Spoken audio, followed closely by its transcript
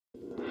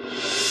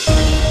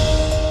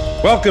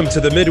Welcome to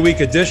the midweek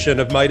edition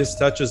of Midas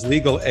Touches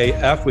Legal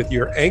AF with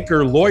your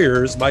anchor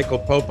lawyers, Michael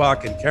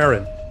Popok and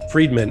Karen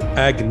Friedman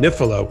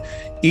Agnifilo.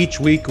 Each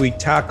week, we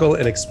tackle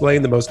and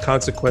explain the most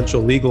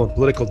consequential legal and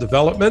political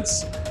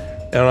developments.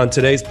 And on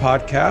today's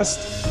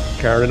podcast,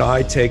 Karen and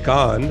I take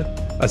on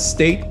a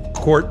state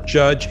court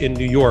judge in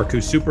New York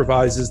who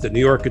supervises the New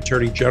York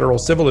Attorney General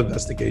civil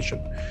investigation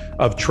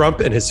of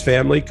Trump and his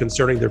family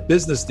concerning their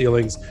business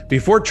dealings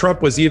before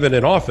Trump was even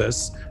in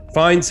office,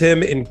 finds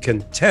him in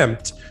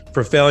contempt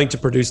for failing to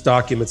produce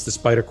documents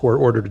despite a court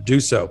order to do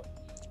so.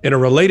 In a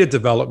related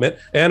development,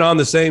 and on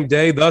the same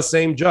day, the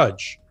same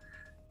judge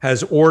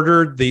has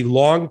ordered the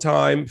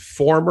longtime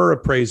former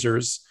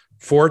appraisers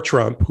for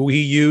Trump, who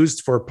he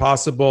used for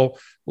possible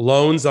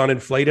loans on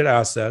inflated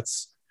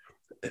assets.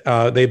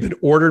 They've been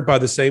ordered by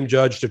the same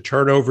judge to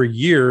turn over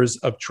years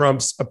of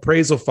Trump's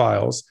appraisal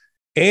files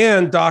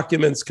and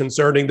documents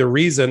concerning the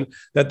reason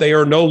that they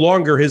are no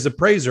longer his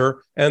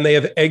appraiser and they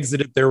have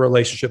exited their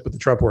relationship with the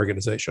Trump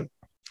Organization.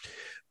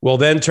 We'll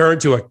then turn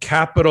to a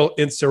capital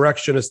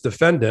insurrectionist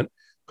defendant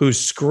who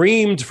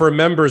screamed for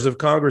members of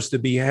Congress to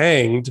be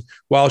hanged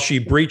while she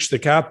breached the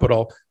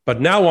Capitol,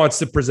 but now wants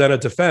to present a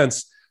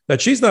defense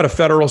that she's not a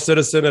federal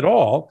citizen at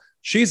all.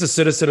 She's a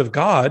citizen of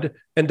God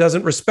and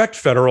doesn't respect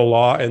federal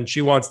law, and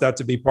she wants that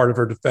to be part of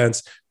her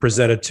defense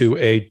presented to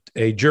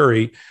a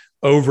jury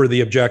over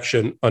the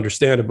objection,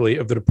 understandably,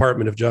 of the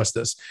Department of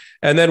Justice.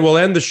 And then we'll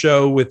end the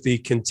show with the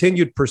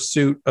continued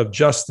pursuit of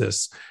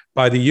justice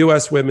by the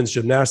U.S. women's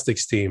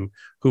gymnastics team,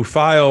 who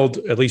filed,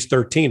 at least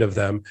 13 of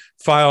them,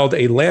 filed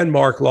a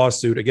landmark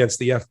lawsuit against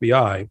the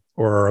FBI,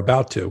 or are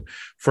about to,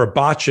 for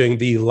botching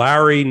the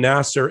Larry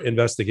Nassar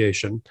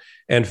investigation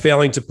and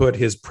failing to put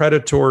this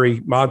predatory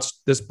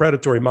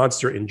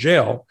monster in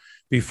jail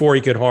before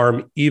he could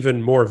harm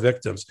even more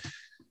victims.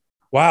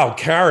 Wow,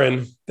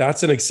 Karen,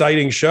 that's an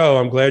exciting show.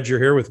 I'm glad you're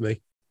here with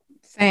me.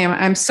 Same.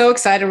 I'm so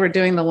excited we're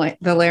doing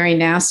the Larry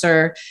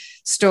Nassar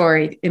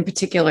story in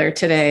particular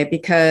today,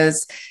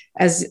 because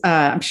as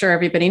I'm sure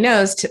everybody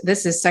knows,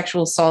 this is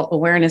Sexual Assault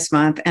Awareness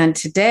Month. And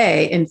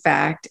today, in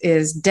fact,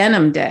 is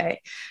Denim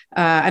Day.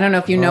 I don't know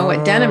if you know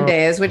what Denim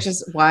Day is, which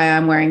is why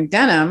I'm wearing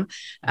denim.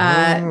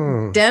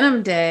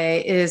 Denim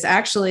Day is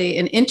actually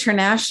an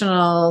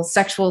international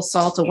sexual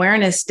assault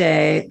awareness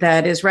day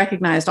that is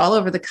recognized all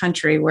over the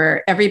country,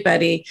 where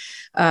everybody,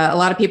 a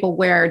lot of people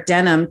wear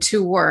denim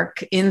to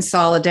work in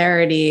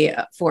solidarity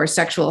for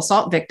sexual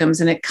assault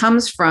victims. And it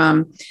comes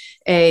from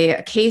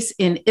a case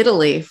in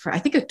Italy, for I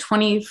think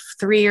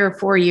 23 or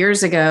 4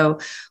 years ago,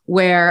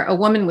 where a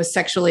woman was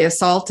sexually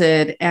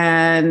assaulted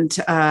and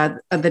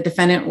the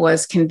defendant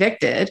was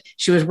convicted.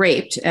 She was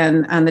raped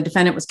and the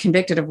defendant was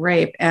convicted of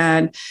rape.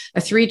 And a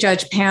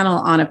 3-judge panel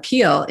on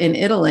appeal in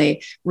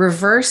Italy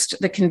reversed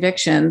the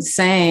conviction,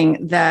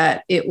 saying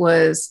that there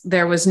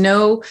was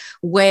no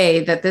way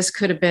that this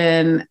could have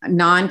been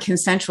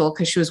non-consensual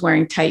because she was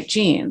wearing tight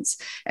jeans.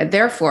 And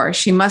therefore,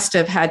 she must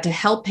have had to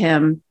help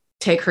him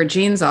take her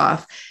jeans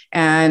off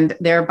and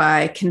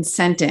thereby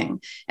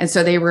consenting. And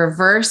so they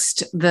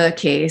reversed the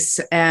case.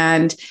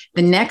 And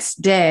the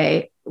next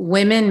day,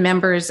 women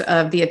members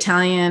of the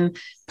Italian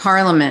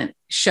parliament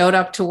showed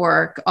up to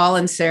work all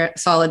in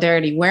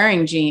solidarity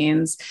wearing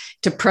jeans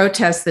to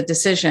protest the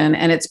decision.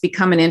 And it's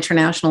become an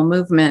international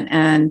movement.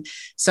 And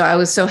so I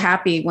was so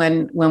happy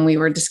when we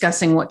were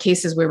discussing what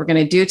cases we were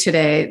going to do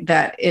today,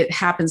 that it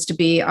happens to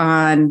be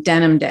on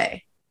Denim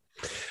Day.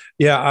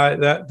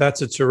 Yeah,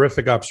 that's a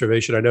terrific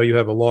observation. I know you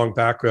have a long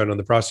background on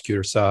the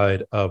prosecutor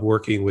side of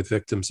working with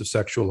victims of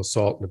sexual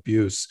assault and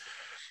abuse.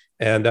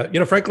 And,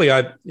 frankly,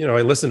 I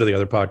listen to the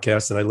other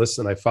podcasts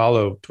and I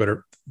follow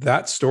Twitter.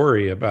 That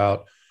story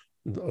about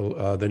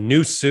the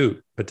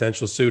new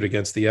potential suit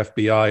against the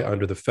FBI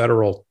under the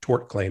Federal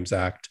Tort Claims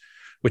Act,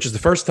 which is the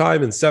first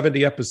time in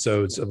 70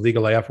 episodes of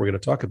Legal AF we're going to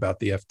talk about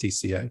the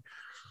FTCA.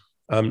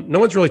 No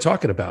one's really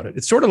talking about it.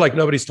 It's sort of like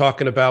nobody's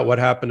talking about what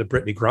happened to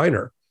Brittany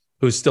Griner,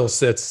 who still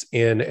sits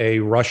in a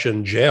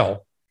Russian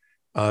jail,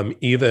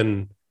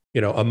 even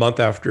a month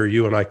after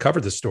you and I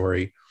covered the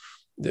story.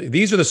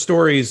 These are the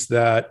stories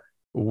that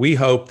we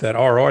hope that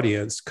our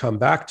audience come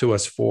back to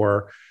us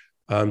for,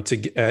 and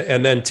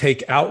then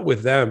take out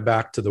with them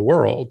back to the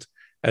world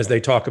as they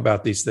talk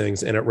about these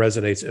things, and it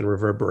resonates and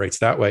reverberates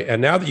that way.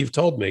 And now that you've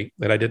told me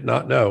that I did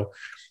not know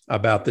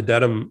about the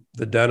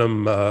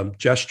denim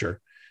gesture,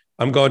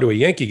 I'm going to a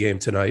Yankee game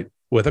tonight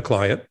with a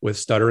client, with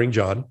Stuttering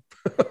John.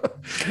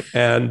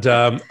 And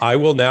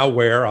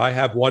I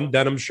have one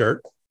denim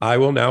shirt. I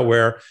will now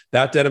wear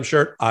that denim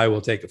shirt. I will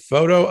take a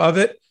photo of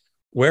it,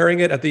 wearing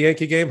it at the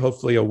Yankee game,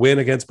 hopefully a win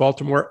against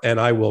Baltimore, and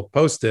I will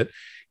post it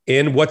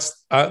in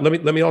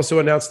let me also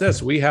announce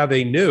this. We have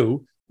a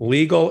new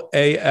Legal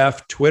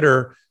AF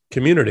Twitter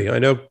community. I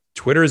know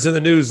Twitter is in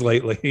the news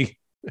lately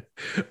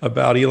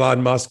about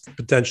Elon Musk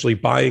potentially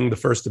buying the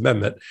First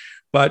Amendment,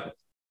 but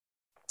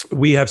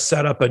we have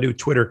set up a new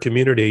Twitter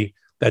community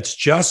that's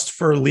just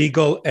for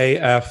Legal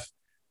AF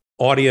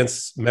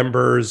audience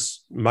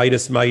members,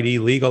 Midas Mighty,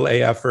 Legal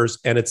AFers.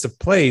 And it's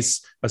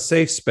a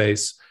safe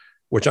space,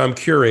 which I'm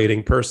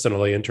curating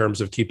personally in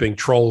terms of keeping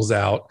trolls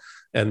out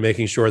and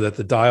making sure that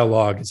the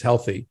dialogue is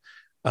healthy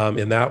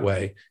in that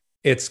way.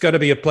 It's going to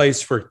be a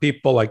place for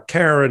people like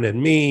Karen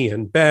and me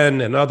and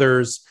Ben and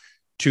others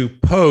to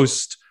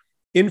post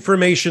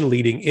information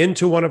leading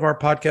into one of our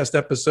podcast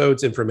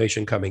episodes,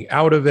 information coming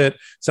out of it,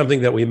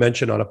 something that we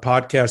mentioned on a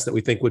podcast that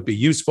we think would be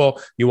useful.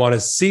 You want to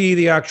see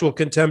the actual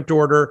contempt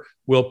order,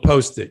 we'll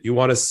post it. You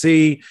want to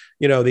see,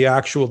 the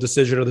actual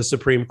decision of the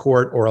Supreme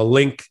Court or a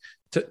link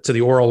to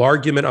the oral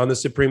argument on the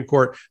Supreme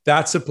Court,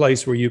 that's a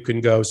place where you can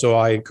go. So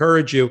I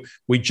encourage you.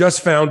 We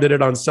just founded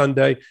it on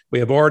Sunday.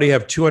 We already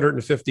have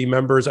 250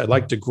 members. I'd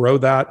like to grow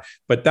that,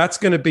 but that's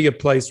going to be a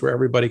place where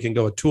everybody can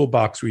go, a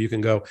toolbox where you can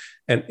go.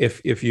 And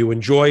if you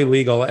enjoy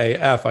Legal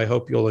AF, I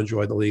hope you'll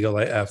enjoy the Legal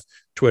AF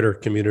Twitter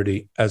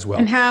community as well.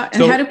 And how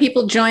do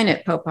people join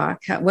it,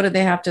 Popok? What do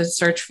they have to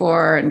search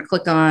for and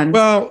click on?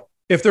 Well,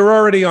 if they're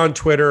already on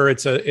Twitter,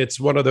 it's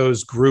one of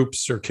those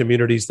groups or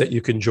communities that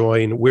you can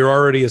join. We're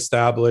already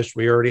established.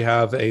 We already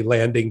have a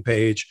landing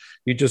page.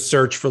 You just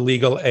search for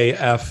Legal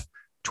AF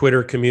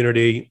Twitter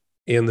community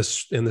in the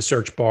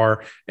search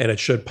bar, and it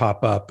should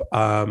pop up.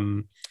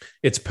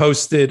 It's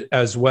posted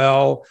as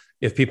well.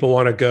 If people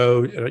want to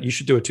go, you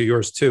should do it to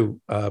yours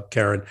too,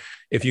 Karen.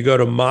 If you go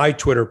to my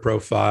Twitter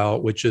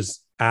profile, which is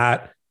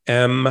at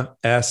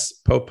MS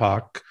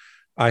Popok,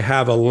 I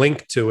have a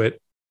link to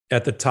it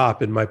at the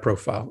top in my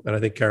profile. And I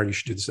think, Karen, you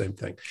should do the same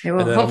thing. Okay,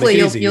 well,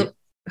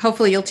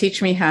 hopefully you'll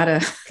teach me how to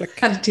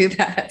do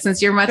that,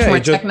 since you're much more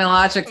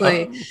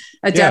technologically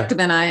adept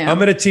than I am. I'm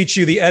going to teach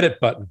you the edit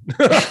button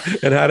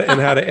and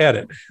how to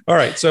edit. All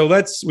right. So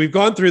we've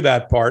gone through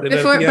that part. And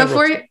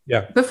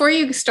before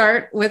you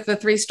start with the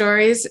three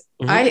stories,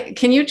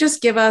 can you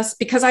just give us,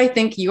 because I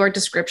think your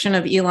description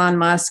of Elon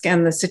Musk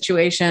and the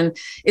situation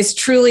is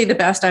truly the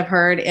best I've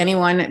heard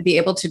anyone be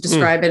able to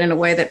describe it in a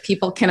way that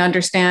people can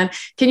understand.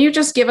 Can you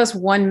just give us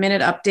 1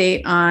 minute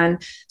update on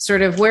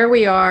sort of where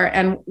we are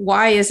and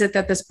why is it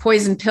that this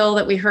poison pill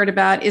that we heard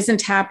about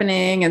isn't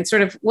happening, and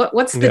sort of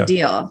what's the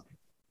deal?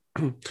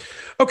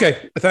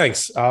 Okay,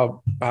 thanks.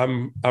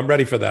 I'm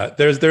ready for that.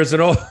 There's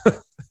an old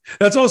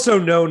that's also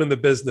known in the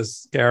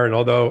business, Karen,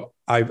 although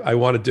I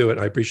want to do it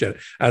and I appreciate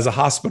it, as a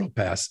hospital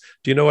pass.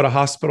 Do you know what a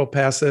hospital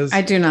pass is?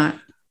 I do not.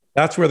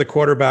 That's where the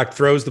quarterback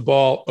throws the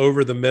ball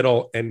over the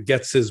middle and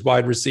gets his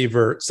wide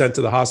receiver sent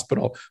to the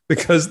hospital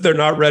because they're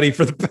not ready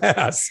for the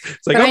pass.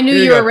 It's like, but I knew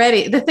you were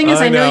ready. The thing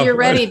is, I know you're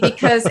ready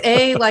because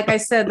like I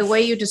said, the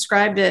way you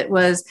described it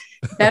was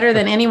better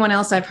than anyone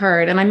else I've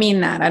heard. And I mean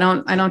that. I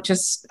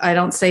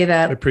don't say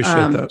that, I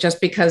appreciate that just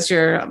because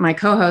you're my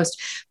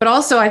co-host, but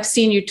also I've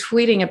seen you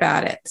tweeting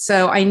about it.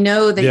 So I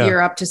know that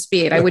you're up to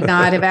speed. I would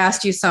not have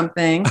asked you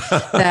something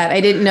that I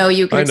didn't know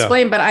you could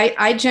explain, but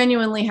I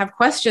genuinely have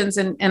questions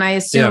and I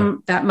assume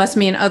that must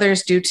mean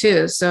others do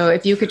too. So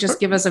if you could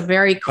just give us a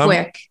very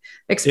quick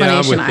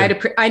explanation,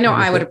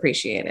 I would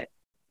appreciate it.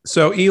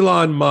 So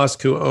Elon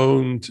Musk, who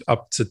owned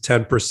up to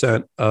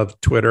 10%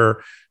 of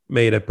Twitter,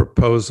 made a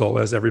proposal,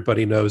 as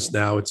everybody knows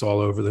now, it's all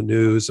over the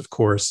news, of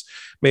course,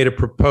 made a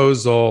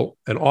proposal,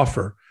 an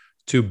offer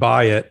to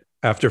buy it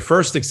after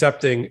first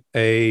accepting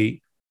an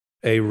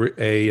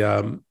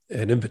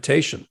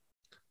invitation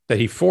that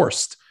he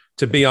forced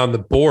to be on the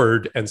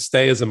board and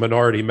stay as a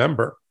minority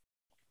member.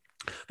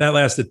 That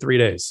lasted 3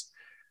 days.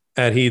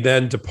 And he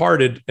then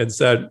departed and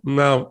said,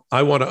 no,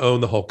 I want to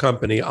own the whole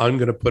company. I'm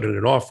going to put in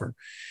an offer.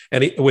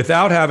 And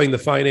without having the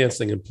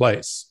financing in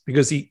place,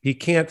 because he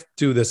can't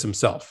do this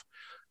himself,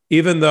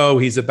 even though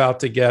he's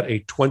about to get a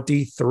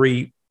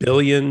 $23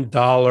 billion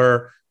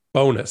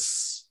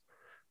bonus,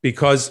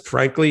 because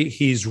frankly,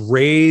 he's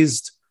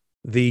raised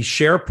the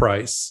share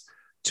price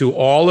to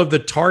all of the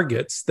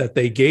targets that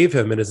they gave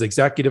him in his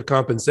executive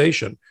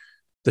compensation.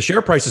 The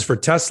share prices for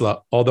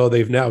Tesla, although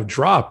they've now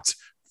dropped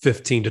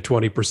 15 to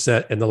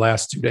 20% in the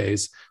last 2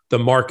 days, the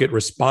market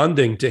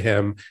responding to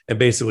him and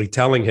basically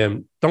telling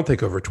him, don't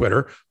take over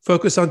Twitter,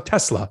 focus on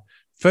Tesla,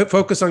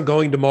 focus on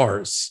going to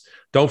Mars.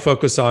 Don't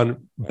focus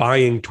on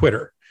buying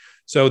Twitter.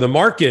 So the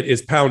market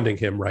is pounding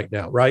him right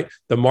now, right?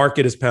 The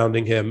market is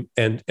pounding him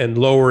and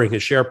lowering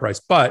his share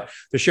price. But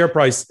the share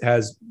price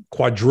has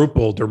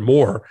quadrupled or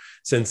more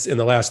since in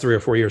the last 3 or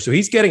 4 years. So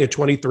he's getting a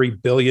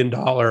 $23 billion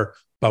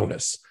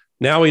bonus.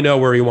 Now we know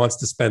where he wants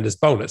to spend his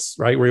bonus,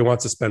 right? Where he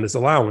wants to spend his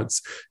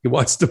allowance. He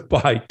wants to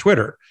buy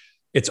Twitter.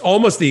 It's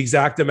almost the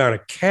exact amount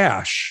of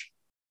cash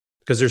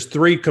because there's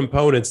 3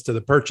 components to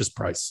the purchase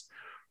price.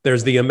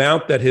 There's the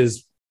amount that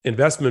his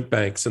investment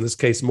banks, in this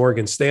case,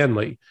 Morgan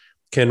Stanley,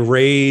 can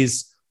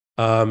raise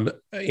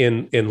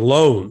in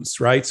loans,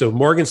 right? So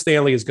Morgan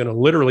Stanley is going to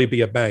literally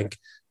be a bank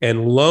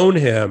and loan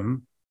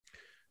him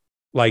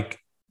like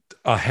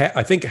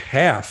I think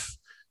half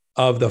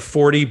of the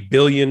 $40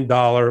 billion,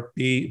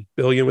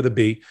 billion with a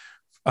B,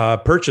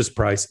 purchase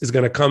price is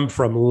going to come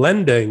from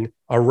lending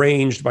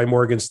arranged by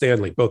Morgan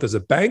Stanley, both as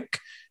a bank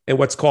and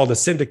what's called a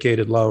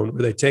syndicated loan,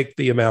 where they take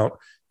the amount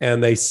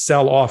and they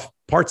sell off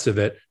parts of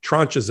it,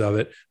 tranches of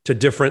it, to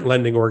different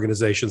lending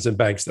organizations and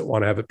banks that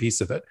want to have a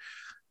piece of it.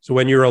 So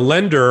when you're a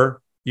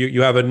lender,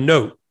 you have a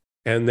note,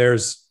 and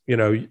there's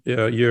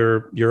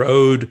you're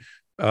owed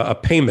a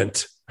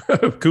payment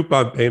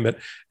coupon payment,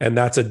 and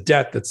that's a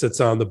debt that sits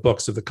on the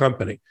books of the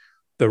company.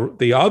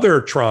 The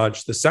other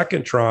tranche, the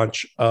second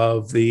tranche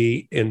of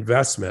the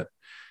investment,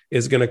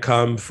 is going to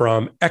come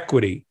from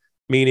equity,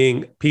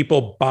 meaning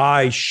people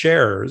buy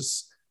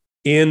shares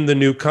in the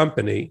new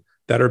company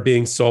that are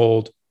being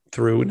sold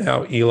through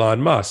now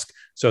Elon Musk.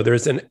 So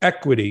there's an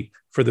equity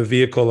for the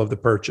vehicle of the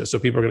purchase. So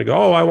people are going to go,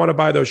 oh, I want to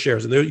buy those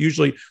shares. And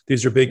usually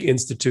these are big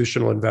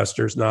institutional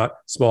investors, not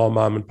small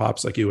mom and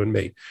pops like you and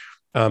me,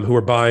 who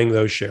are buying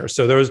those shares.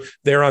 So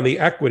they're on the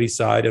equity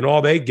side, and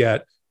all they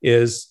get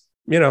is,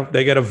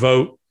 they get a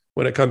vote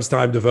when it comes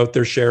time to vote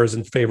their shares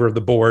in favor of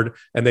the board,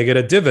 and they get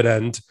a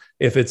dividend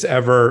if it's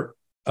ever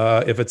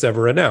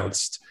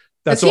announced.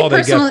 That's all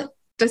they get.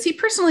 Does he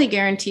personally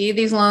guarantee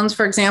these loans,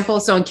 for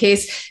example? So in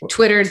case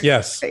Twitter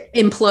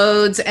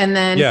implodes and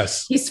then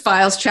he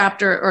files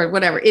chapter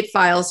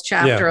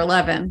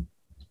 11.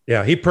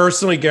 Yeah, he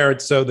personally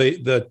guarantees. So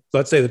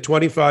let's say the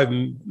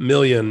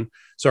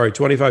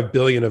 25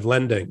 billion of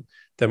lending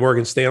that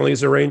Morgan Stanley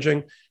is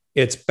arranging,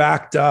 it's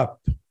backed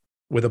up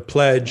with a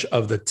pledge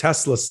of the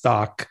Tesla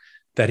stock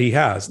that he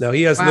has. Now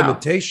he has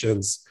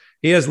limitations.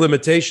 He has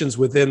limitations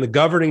within the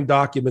governing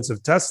documents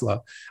of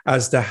Tesla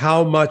as to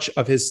how much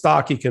of his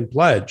stock he can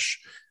pledge,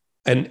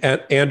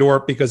 and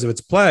or because if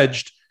it's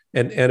pledged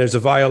and there's a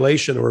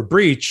violation or a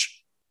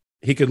breach,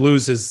 he could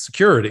lose his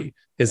security,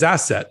 his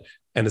asset,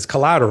 and his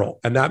collateral.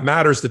 And that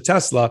matters to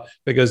Tesla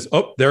because,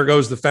 there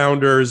goes the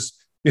founder's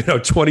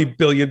 $20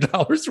 billion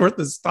worth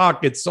of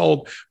stock gets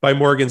sold by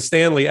Morgan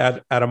Stanley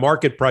at a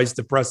market price,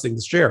 depressing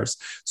the shares.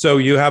 So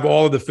you have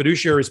all of the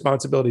fiduciary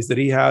responsibilities that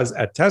he has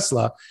at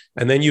Tesla.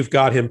 And then you've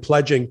got him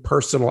pledging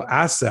personal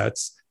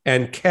assets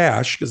and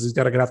cash, because he's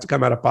going to have to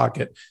come out of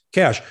pocket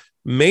cash.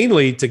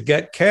 Mainly to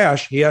get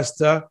cash, he has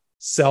to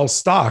sell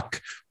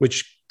stock,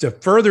 which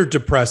further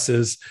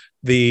depresses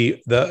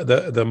the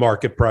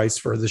market price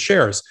for the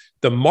shares.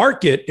 The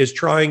market is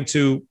trying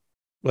to,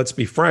 let's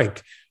be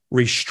frank,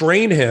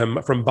 restrain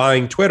him from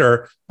buying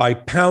Twitter by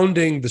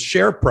pounding the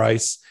share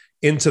price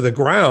into the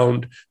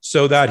ground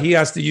so that he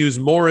has to use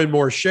more and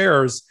more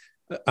shares.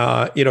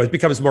 It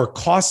becomes more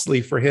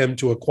costly for him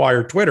to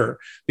acquire Twitter,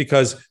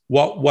 because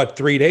what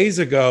 3 days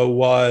ago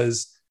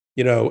was,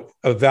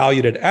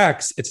 valued at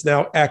X, it's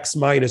now X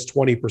minus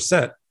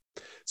 20%.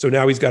 So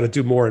now he's got to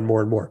do more and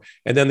more and more.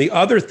 And then the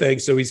other thing,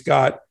 so he's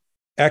got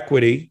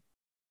equity,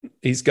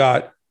 he's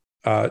got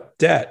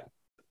debt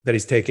that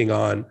he's taking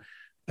on,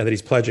 and that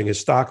he's pledging his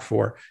stock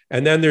for.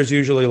 And then there's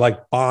usually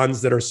like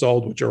bonds that are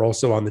sold, which are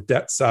also on the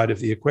debt side of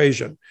the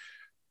equation.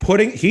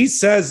 He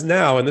says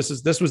now, and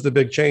this was the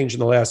big change in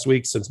the last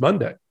week since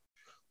Monday,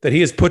 that he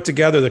has put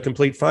together the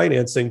complete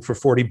financing for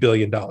 $40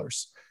 billion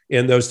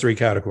in those three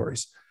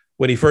categories.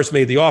 When he first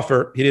made the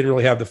offer, he didn't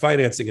really have the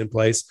financing in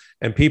place.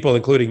 And people,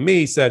 including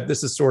me, said,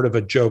 this is sort of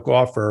a joke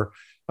offer.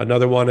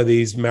 Another one of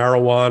these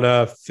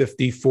marijuana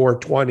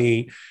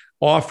 5420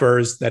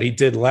 offers that he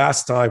did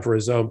last time for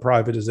his own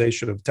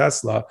privatization of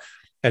Tesla,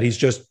 and he's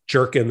just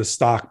jerking the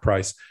stock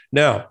price.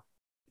 Now,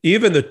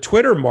 even the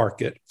Twitter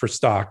market for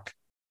stock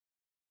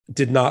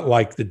did not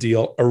like the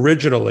deal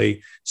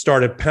originally,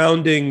 started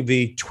pounding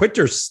the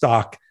Twitter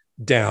stock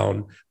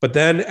down. But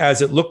then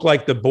as it looked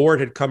like the board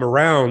had come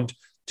around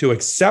to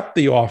accept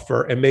the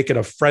offer and make it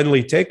a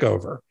friendly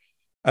takeover,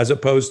 as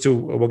opposed to,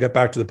 we'll get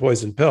back to the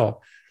poison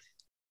pill,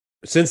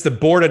 since the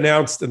board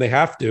announced, and they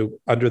have to,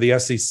 under the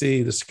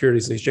SEC, the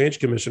Securities and Exchange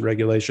Commission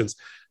regulations,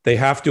 they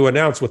have to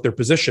announce what their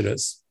position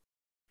is.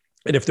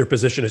 And if their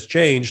position has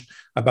changed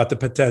about the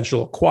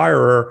potential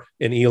acquirer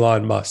in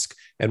Elon Musk.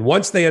 And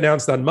once they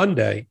announced on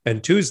Monday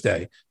and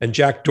Tuesday, and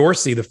Jack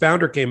Dorsey, the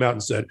founder, came out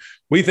and said,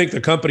 we think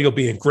the company will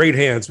be in great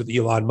hands with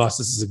Elon Musk.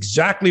 This is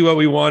exactly what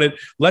we wanted.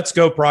 Let's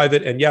go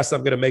private. And yes,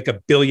 I'm going to make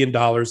 $1 billion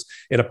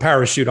in a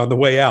parachute on the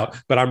way out,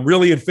 but I'm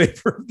really in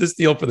favor of this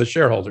deal for the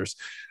shareholders.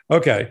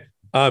 Okay.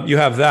 You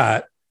have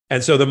that.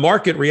 And so the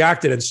market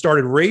reacted and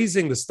started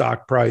raising the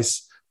stock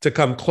price to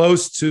come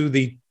close to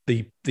the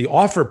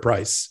offer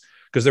price,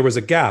 because there was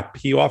a gap.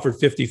 He offered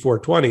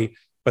 54.20,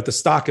 but the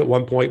stock at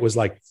one point was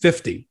like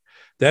 50.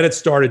 Then it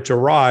started to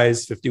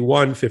rise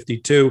 51,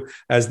 52,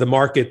 as the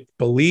market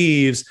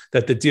believes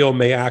that the deal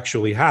may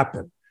actually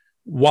happen.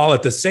 While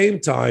at the same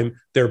time,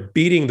 they're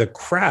beating the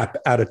crap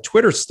out of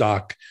Twitter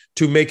stock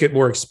to make it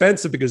more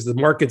expensive, because the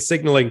market's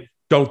signaling,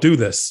 don't do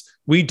this.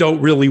 We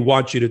don't really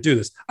want you to do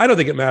this. I don't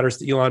think it matters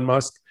to Elon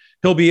Musk.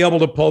 He'll be able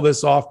to pull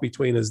this off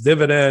between his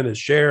dividend, his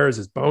shares,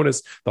 his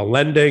bonus, the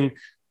lending.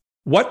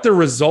 What the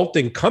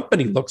resulting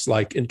company looks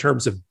like in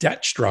terms of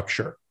debt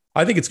structure,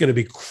 I think it's going to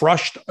be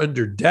crushed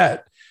under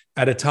debt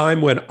at a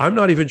time when I'm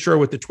not even sure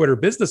what the Twitter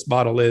business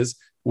model is.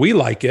 We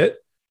like it.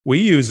 We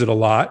use it a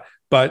lot,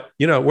 but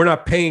we're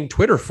not paying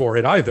Twitter for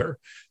it either.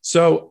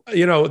 So,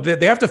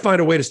 they have to find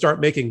a way to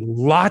start making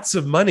lots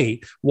of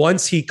money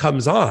once he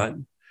comes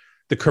on.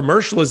 The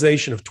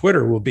commercialization of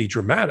Twitter will be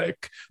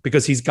dramatic,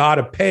 because he's got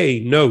to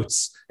pay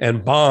notes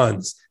and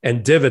bonds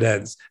and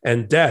dividends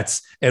and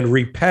debts and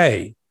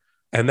repay.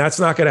 And that's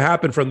not going to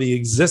happen from the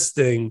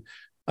existing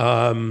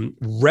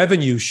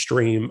revenue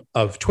stream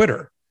of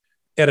Twitter.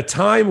 at a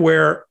time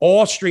where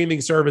all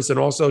streaming service and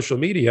all social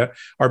media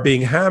are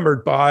being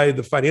hammered by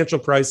the financial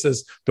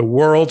crisis, the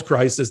world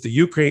crisis, the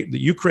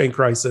Ukraine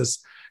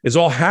crisis is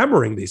all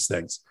hammering these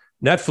things.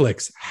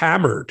 Netflix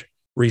hammered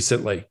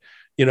recently,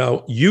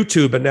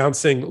 YouTube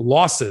announcing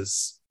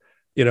losses,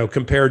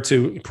 compared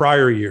to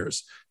prior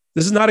years.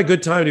 This is not a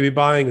good time to be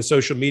buying a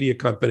social media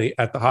company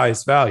at the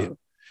highest value.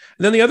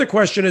 And then the other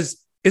question is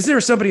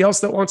there somebody else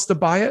that wants to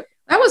buy it?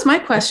 That was my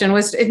question,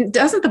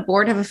 doesn't the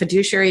board have a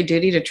fiduciary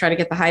duty to try to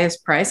get the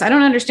highest price? I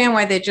don't understand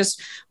why they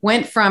just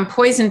went from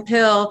poison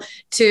pill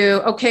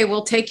to, okay,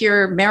 we'll take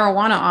your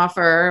marijuana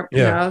offer,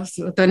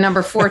 the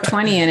number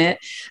 420 in it.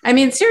 I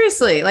mean,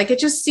 seriously, it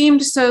just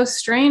seemed so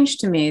strange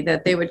to me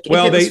that they would, if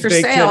it was for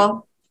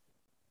sale.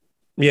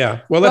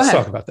 Yeah. Well, let's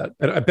talk about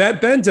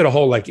that. Ben did a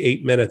whole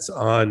 8 minutes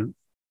on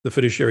the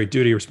fiduciary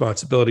duty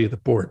responsibility of the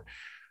board.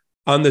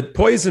 On the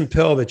poison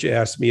pill that you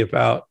asked me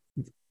about,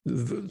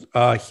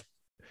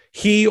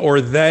 he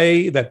or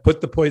they that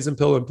put the poison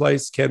pill in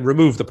place can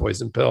remove the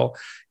poison pill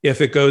if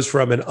it goes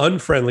from an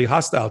unfriendly,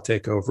 hostile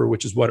takeover,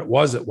 which is what it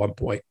was at one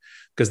point,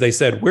 because they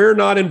said, we're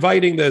not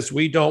inviting this.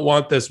 We don't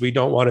want this. We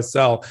don't want to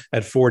sell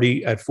at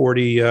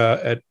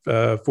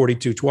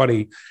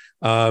 42.20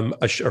 or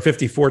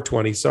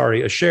 54.20,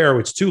 sorry, a share,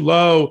 which is too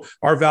low.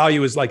 Our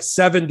value is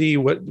 70,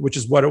 which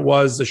is what it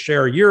was a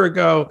share a year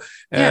ago.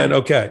 And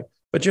okay.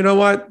 But you know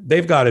what?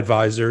 They've got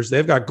advisors.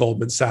 They've got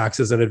Goldman Sachs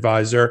as an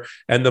advisor,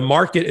 and the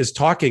market is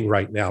talking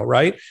right now,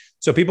 right?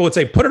 So people would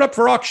say, put it up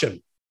for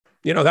auction.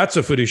 That's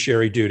a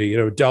fiduciary duty.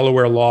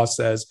 Delaware law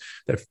says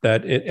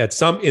that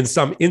in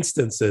some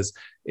instances,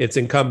 it's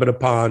incumbent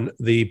upon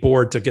the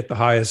board to get the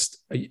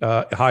highest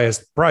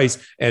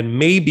price, and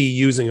maybe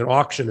using an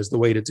auction is the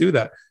way to do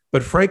that.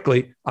 But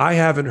frankly, I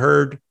haven't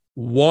heard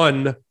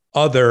one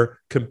other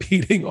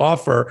competing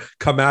offer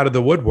come out of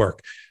the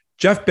woodwork.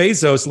 Jeff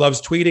Bezos loves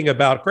tweeting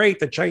about, great,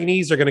 the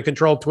Chinese are going to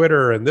control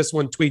Twitter, and this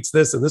one tweets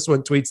this and this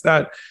one tweets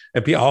that.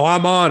 And people,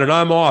 I'm on and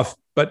I'm off.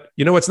 But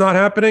you know what's not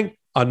happening?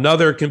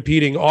 Another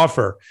competing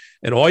offer.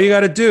 And all you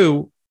got to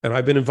do, and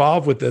I've been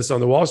involved with this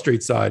on the Wall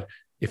Street side,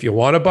 if you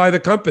want to buy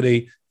the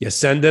company, you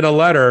send in a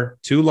letter,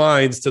 2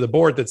 lines to the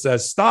board that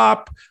says,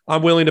 stop,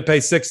 I'm willing to pay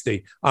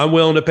 60. I'm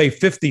willing to pay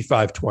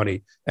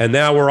 55.20. And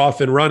now we're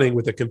off and running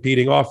with a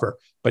competing offer.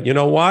 But you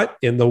know what?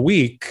 In the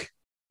week,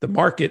 the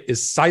market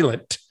is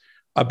silent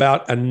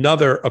about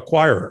another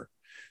acquirer.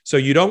 So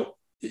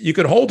you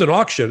could hold an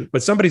auction,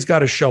 but somebody's got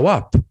to show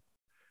up.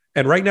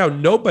 And right now,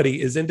 nobody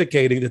is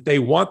indicating that they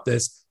want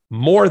this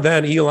more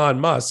than Elon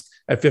Musk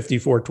at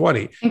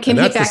 54.20. And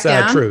that's the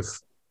sad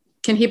truth.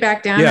 Can he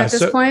back down at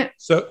this point?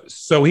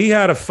 So he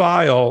had a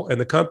file, and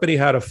the company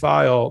had a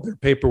file, their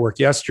paperwork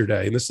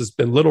yesterday, and this has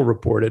been little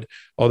reported,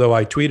 although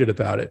I tweeted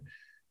about it.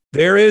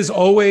 There is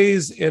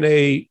always in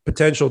a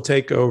potential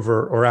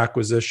takeover or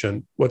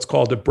acquisition what's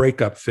called a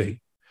breakup fee,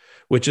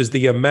 which is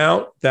the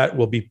amount that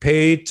will be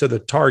paid to the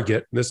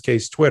target, in this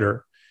case,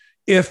 Twitter,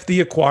 if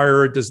the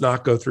acquirer does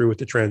not go through with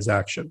the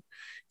transaction.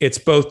 It's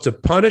both to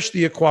punish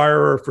the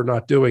acquirer for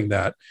not doing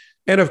that,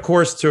 and of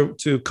course,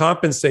 to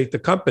compensate the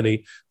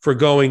company for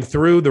going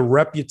through the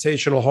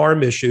reputational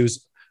harm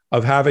issues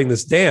of having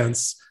this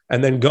dance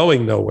and then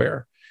going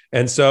nowhere.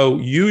 And so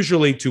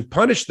usually to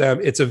punish them,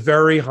 it's a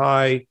very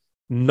high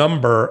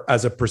number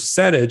as a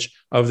percentage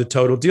of the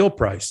total deal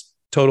price.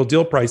 Total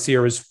deal price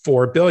here is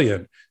 $4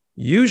 billion.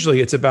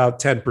 Usually it's about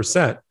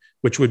 10%,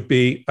 which would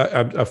be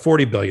a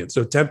 40 billion.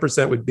 So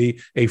 10% would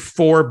be a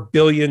 $4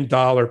 billion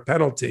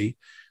penalty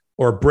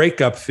or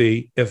breakup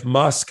fee if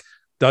Musk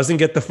doesn't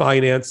get the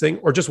financing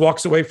or just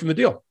walks away from the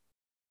deal,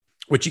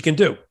 which he can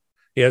do.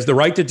 He has the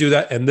right to do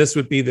that. And this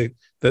would be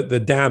the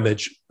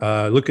damage,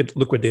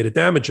 liquidated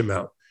damage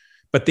amount.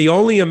 But the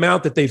only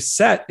amount that they've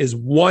set is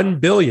 1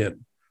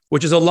 billion,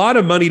 which is a lot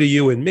of money to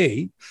you and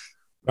me.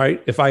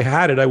 Right? If I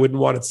had it, I wouldn't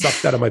want it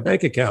sucked out of my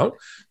bank account,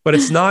 but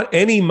it's not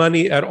any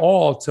money at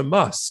all to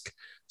Musk.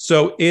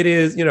 So it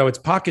is, it's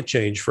pocket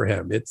change for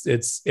him.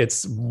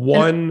 It's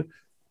one.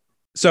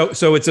 So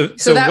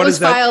that was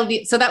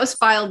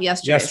filed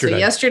yesterday. So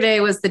yesterday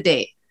was the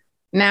date.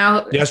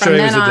 Now from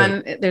then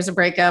on, there's a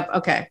breakup.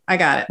 Okay, I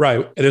got it.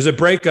 Right. There's a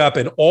breakup,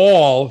 and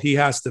all he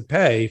has to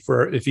pay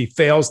for if he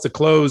fails to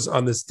close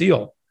on this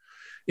deal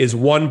is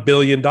 $1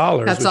 billion,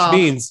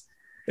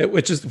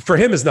 which is for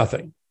him is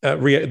nothing.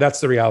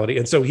 That's the reality.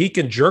 And so he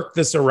can jerk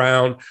this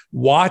around,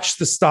 watch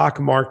the stock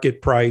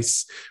market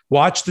price,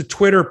 watch the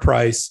Twitter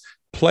price,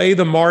 play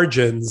the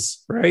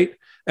margins, right?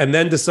 And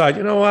then decide,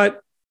 you know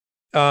what?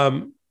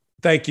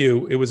 Thank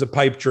you. It was a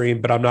pipe dream,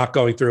 but I'm not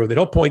going through with it.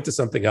 He'll point to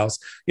something else.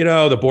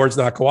 The board's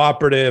not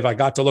cooperative. I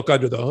got to look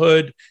under the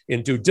hood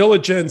in due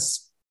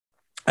diligence.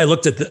 I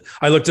looked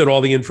at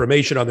all the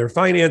information on their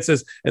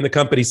finances, and the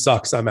company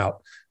sucks. I'm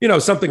out.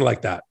 Something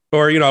like that.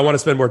 Or, I want to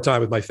spend more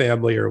time with my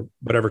family, or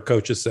whatever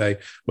coaches say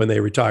when they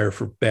retire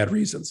for bad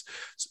reasons.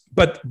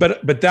 But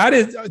that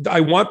is,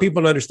 I want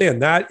people to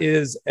understand that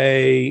is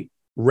a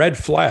red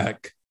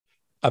flag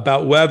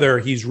about whether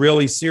he's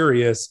really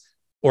serious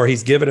or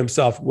he's given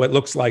himself what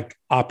looks like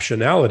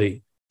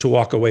optionality to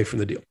walk away from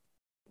the deal.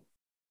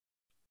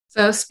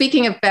 So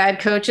speaking of bad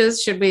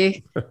coaches, should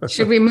we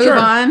move Sure.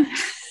 on?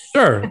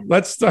 Sure.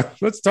 Let's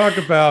talk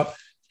about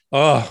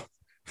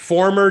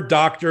former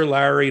Dr.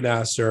 Larry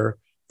Nassar,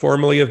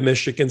 formerly of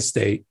Michigan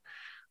State,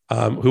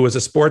 who was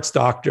a sports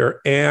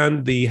doctor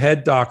and the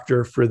head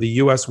doctor for the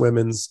U.S.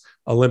 Women's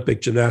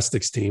Olympic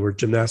Gymnastics team, or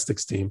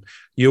gymnastics team,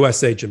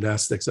 USA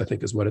Gymnastics, I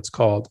think is what it's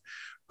called,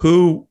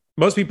 who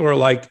most people are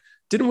like,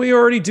 didn't we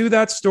already do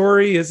that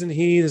story? Isn't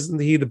he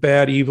the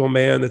bad, evil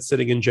man that's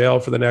sitting in jail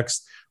for the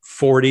next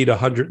 40 to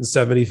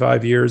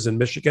 175 years in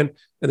Michigan?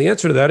 And the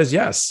answer to that is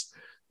yes.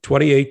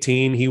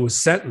 2018, he was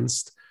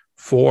sentenced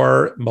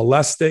for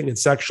molesting and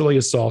sexually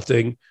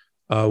assaulting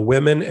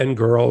women and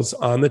girls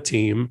on the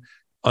team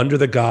under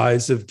the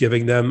guise of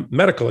giving them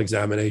medical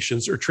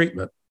examinations or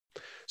treatment.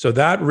 So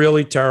that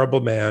really terrible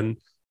man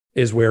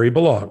is where he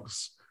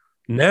belongs.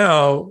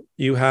 Now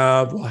you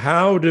have, well,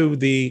 how do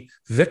the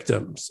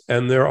victims,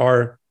 and there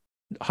are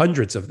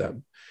hundreds of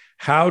them,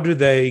 how do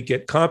they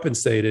get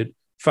compensated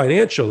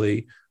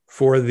financially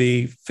for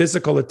the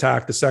physical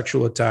attack, the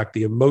sexual attack,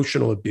 the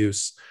emotional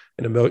abuse,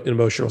 and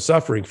emotional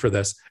suffering for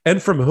this?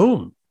 And from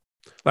whom?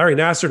 Larry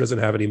Nassar doesn't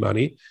have any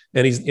money,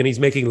 and he's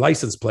making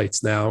license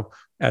plates now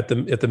at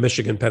the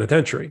Michigan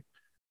Penitentiary.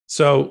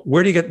 So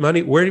where do you get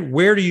money?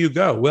 Where do you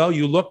go? Well,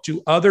 you look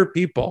to other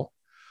people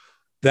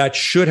that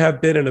should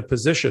have been in a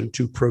position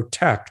to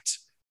protect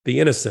the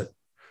innocent,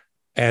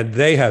 and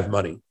they have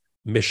money.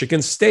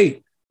 Michigan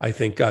State, I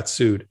think, got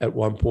sued at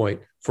one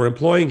point for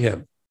employing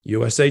him.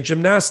 USA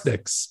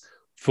Gymnastics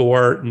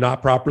for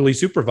not properly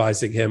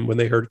supervising him when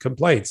they heard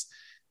complaints.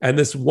 And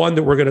this one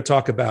that we're going to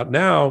talk about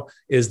now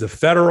is the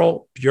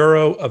Federal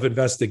Bureau of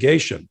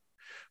Investigation,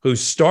 who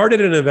started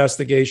an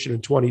investigation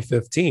in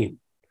 2015,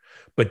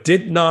 but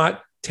did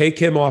not take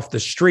him off the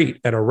street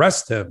and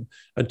arrest him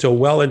until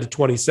well into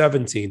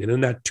 2017. And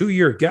in that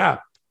 2-year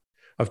gap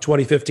of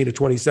 2015 to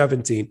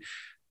 2017,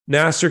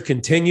 Nassar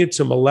continued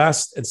to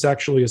molest and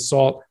sexually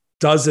assault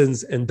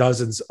dozens and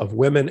dozens of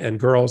women and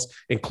girls,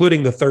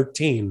 including the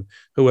 13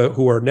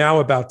 who are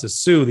now about to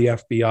sue the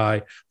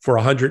FBI for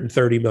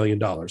 $130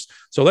 million.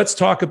 So let's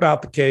talk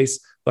about the case.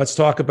 Let's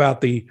talk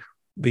about the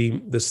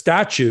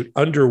statute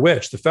under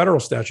which, the federal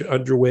statute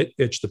under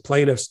which the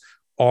plaintiffs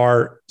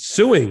are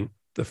suing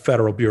the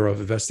Federal Bureau of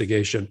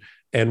Investigation,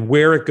 and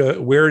where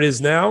it is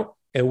now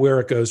and where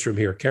it goes from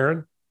here.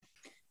 Karen?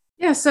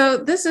 Yeah, so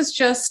this is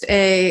just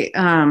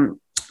an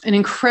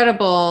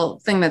incredible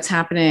thing that's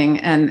happening,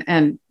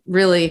 and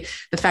really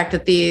the fact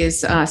that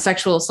these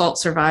sexual assault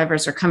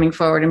survivors are coming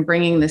forward and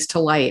bringing this to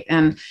light.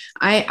 And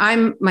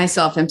I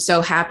myself am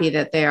so happy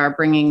that they are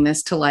bringing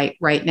this to light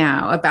right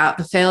now about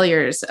the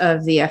failures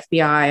of the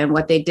FBI and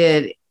what they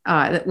did.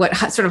 What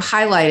sort of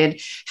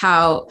highlighted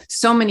how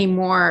so many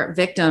more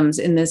victims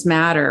in this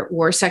matter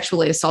were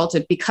sexually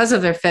assaulted because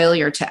of their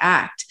failure to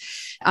act.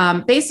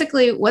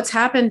 Basically, what's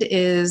happened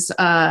is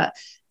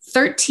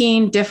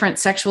 13 different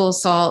sexual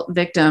assault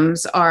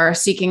victims are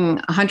seeking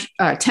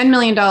 $10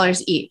 million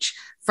each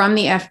from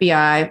the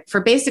FBI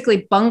for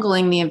basically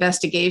bungling the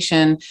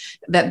investigation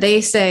that they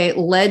say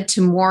led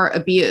to more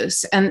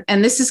abuse. And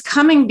this is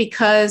coming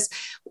because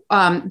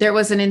there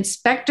was an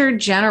Inspector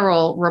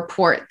General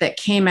report that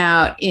came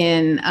out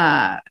in,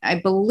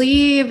 I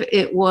believe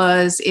it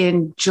was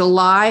in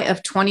July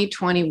of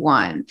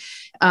 2021.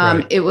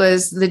 Right. It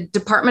was the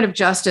Department of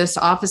Justice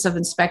Office of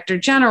Inspector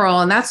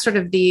General, and that's sort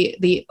of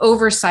the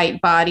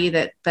oversight body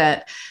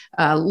that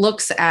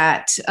looks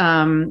at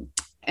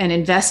and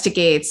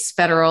investigates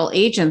federal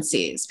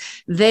agencies.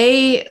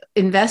 They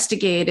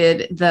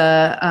investigated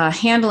the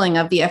handling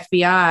of the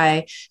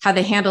FBI, how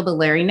they handled the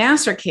Larry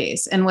Nassar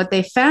case. And what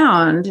they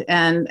found,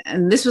 and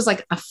this was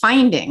like a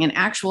finding, an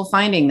actual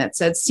finding that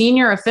said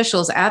senior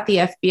officials at the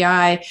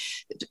FBI,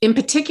 in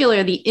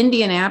particular the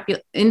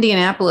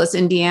Indianapolis,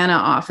 Indiana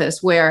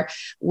office, where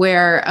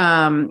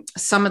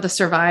some of the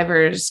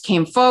survivors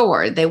came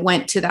forward, they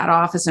went to that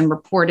office and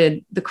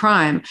reported the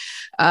crime,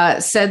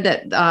 said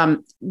that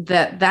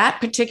that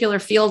particular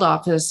field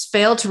office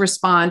failed to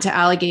respond to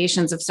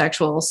allegations of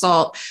sexual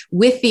assault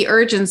with the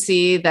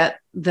urgency that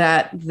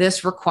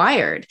this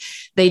required.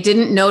 They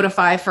didn't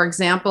notify, for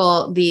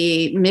example,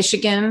 the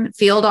Michigan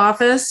field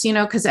office,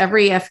 because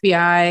every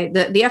FBI,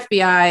 the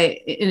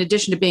FBI, in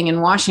addition to being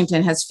in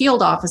Washington, has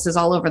field offices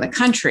all over the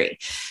country.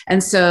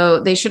 And so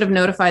they should have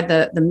notified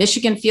the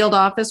Michigan field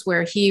office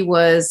where he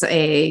was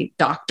a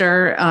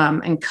doctor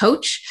and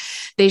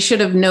coach. They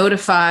should have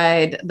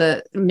notified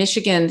the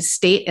Michigan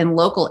state and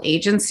local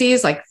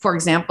agencies, like, for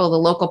example, the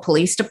local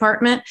police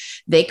department.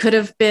 They could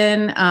have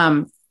been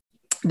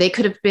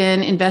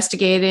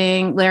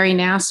investigating Larry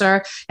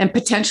Nassar and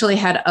potentially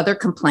had other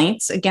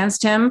complaints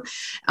against him.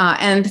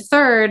 And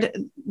third,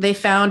 they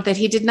found that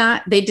the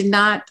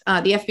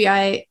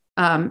FBI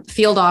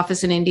field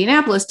office in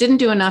Indianapolis didn't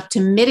do enough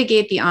to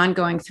mitigate the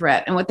ongoing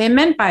threat. And what they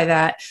meant by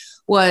that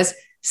was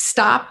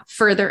stop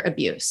further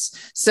abuse.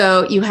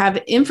 So you have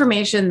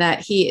information that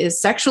he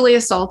is sexually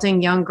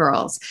assaulting young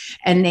girls,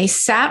 and they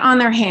sat on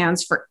their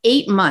hands for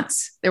 8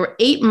 months. There were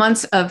 8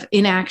 months of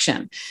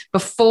inaction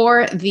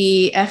before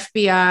the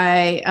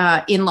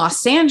FBI in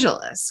Los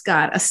Angeles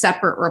got a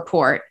separate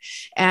report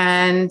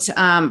and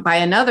by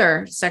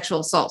another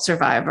sexual assault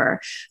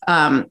survivor.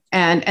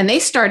 And they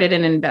started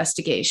an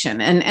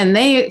investigation, and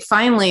they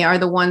finally are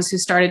the ones who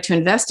started to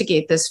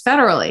investigate this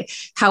federally.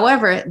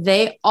 However,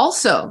 they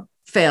also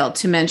failed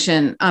to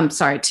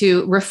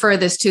to refer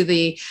this to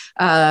the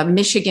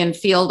Michigan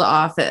field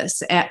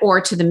office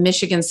or to the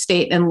Michigan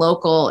state and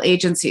local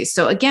agencies.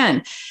 So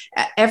again,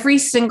 every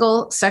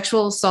single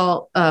sexual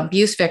assault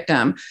abuse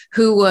victim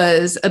who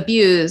was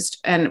abused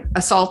and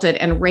assaulted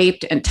and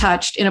raped and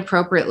touched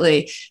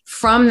inappropriately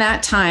from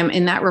that time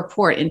in that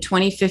report in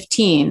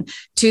 2015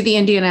 to the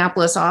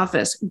Indianapolis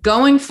office,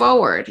 going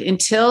forward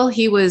until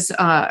he was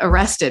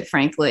arrested,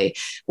 frankly,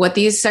 what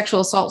these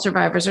sexual assault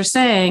survivors are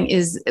saying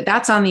is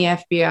that's on the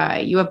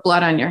FBI. You have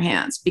blood on your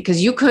hands,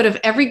 because you could have,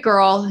 every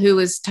girl who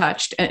was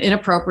touched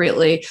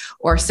inappropriately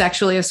or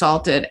sexually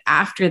assaulted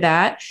after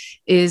that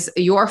is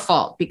your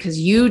fault, because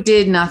you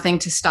did nothing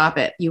to stop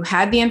it. You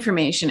had the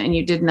information and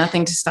you did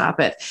nothing to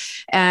stop it.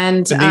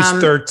 And these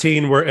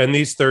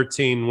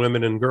 13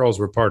 women and girls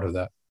were part of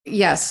that.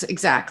 Yes,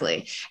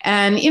 exactly.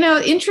 And,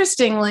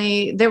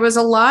 interestingly, there was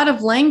a lot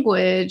of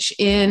language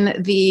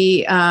in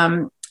the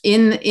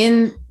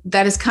in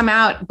that has come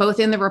out both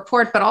in the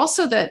report, but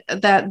also that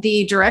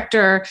the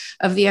director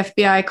of the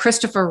FBI,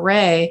 Christopher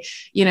Wray,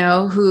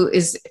 who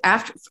is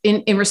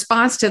in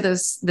response to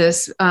this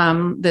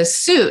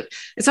suit.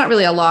 It's not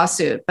really a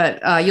lawsuit,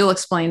 but you'll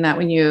explain that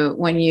when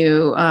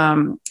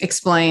you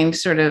explain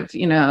sort of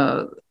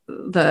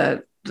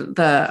the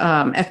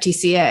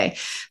FTCA.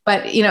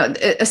 But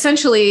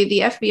essentially the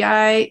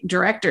FBI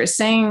director is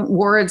saying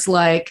words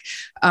like,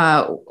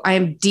 I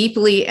am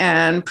deeply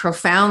and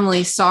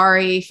profoundly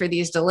sorry for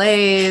these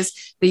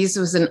delays. This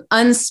was an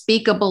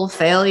unspeakable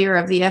failure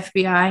of the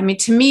FBI. I mean,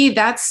 to me,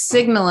 that's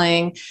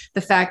signaling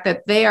the fact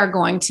that they are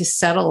going to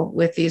settle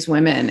with these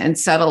women and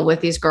settle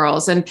with these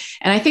girls. And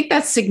I think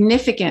that's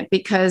significant,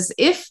 because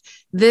if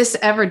this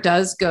ever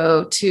does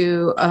go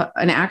to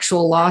an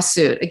actual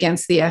lawsuit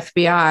against the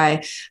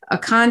FBI, a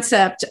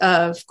concept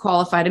of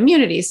qualified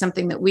immunity,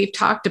 something that we've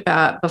talked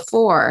about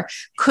before,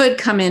 could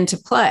come into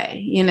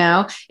play.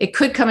 It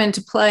could come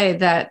into play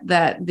that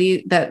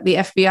the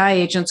FBI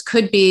agents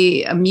could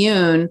be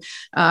immune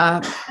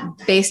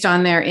based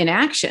on their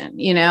inaction.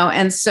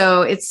 And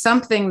so it's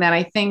something that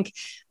I think.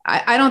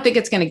 I don't think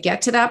it's going to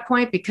get to that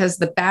point, because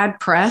the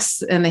bad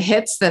press and the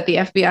hits that the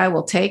FBI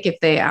will take if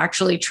they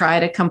actually try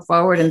to come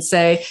forward and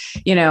say,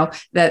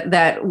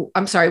 that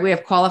I'm sorry, we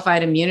have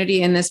qualified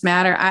immunity in this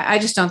matter. I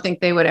just don't think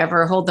they would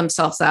ever hold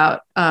themselves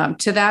out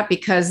to that,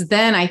 because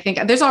then I think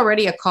there's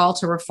already a call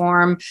to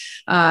reform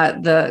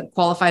the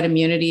qualified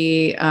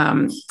immunity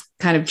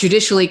kind of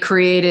judicially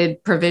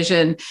created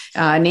provision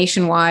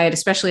nationwide,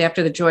 especially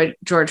after the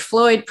George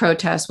Floyd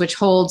protests, which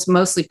holds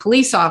mostly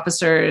police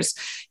officers,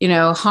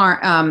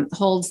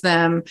 holds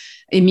them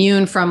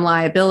immune from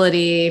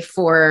liability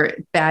for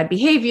bad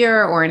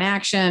behavior or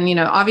inaction.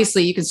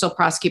 Obviously you can still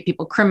prosecute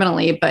people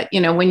criminally, but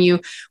when you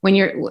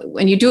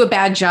do a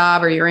bad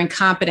job or you're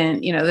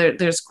incompetent,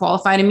 there's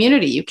qualified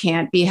immunity. You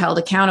can't be held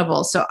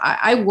accountable. So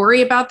I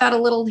worry about that a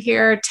little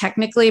here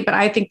technically, but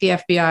I think the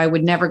FBI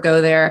would never go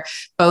there,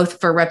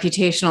 both for reputational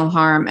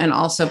harm and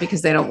also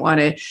because they don't want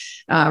to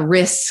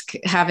risk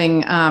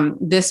having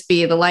this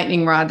be the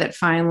lightning rod that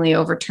finally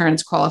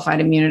overturns qualified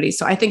immunity.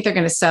 So I think they're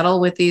going to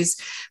settle with these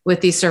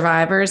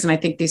survivors, and I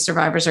think these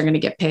survivors are going to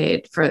get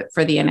paid for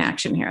the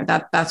inaction here.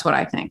 That's what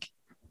I think.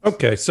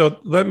 Okay, so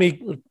let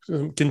me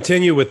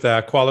continue with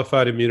that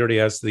qualified immunity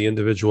as to the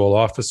individual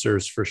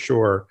officers for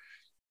sure.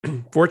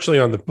 Fortunately,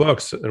 on the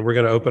books, and we're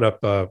going to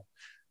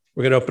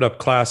open up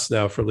class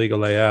now for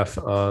Legal AF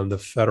on the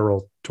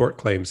Federal Tort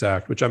Claims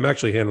Act, which I'm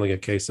actually handling a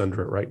case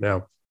under it right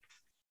now.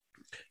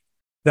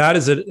 That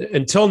is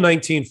until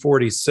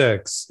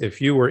 1946, if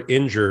you were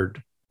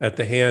injured at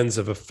the hands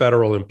of a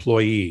federal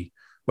employee,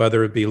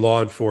 whether it be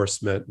law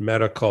enforcement,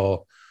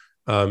 medical,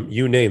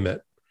 you name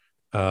it,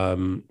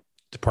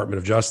 Department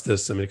of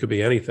Justice, I mean, it could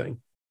be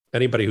anything,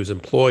 anybody who's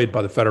employed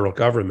by the federal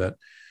government.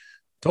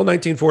 Until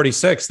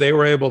 1946, they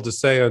were able to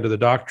say under the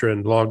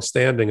doctrine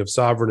longstanding of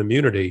sovereign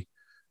immunity,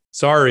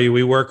 sorry,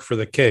 we work for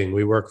the king,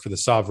 we work for the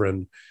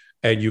sovereign,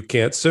 and you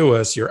can't sue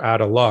us, you're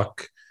out of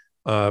luck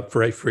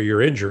for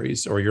your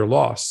injuries or your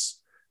loss.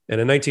 And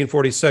in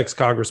 1946,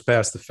 Congress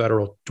passed the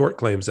Federal Tort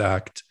Claims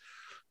Act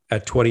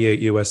at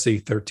 28 U.S.C.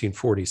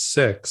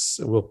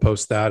 1346. We'll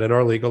post that in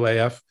our Legal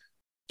AF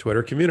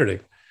Twitter community,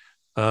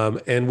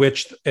 in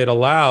which it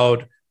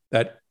allowed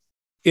that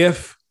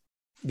if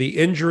the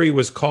injury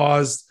was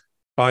caused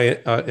by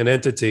an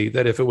entity,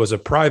 that if it was a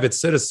private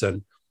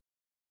citizen,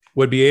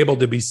 would be able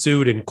to be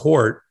sued in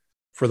court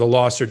for the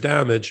loss or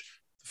damage.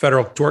 The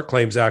Federal Tort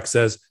Claims Act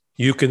says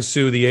you can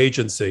sue the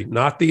agency,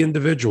 not the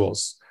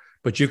individuals,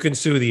 but you can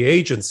sue the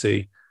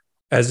agency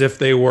as if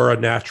they were a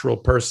natural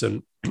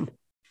person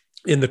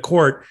in the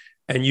court.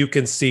 and you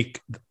can seek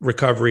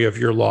recovery of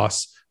your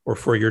loss or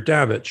for your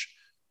damage.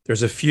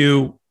 There's a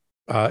few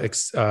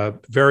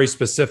very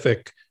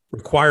specific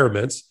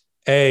requirements.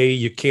 A,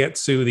 you can't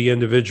sue the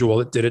individual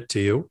that did it to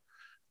you.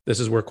 This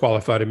is where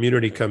qualified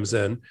immunity comes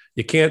in.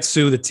 You can't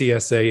sue the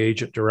TSA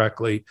agent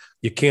directly.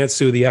 You can't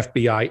sue the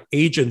FBI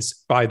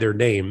agents by their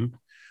name,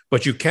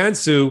 but you can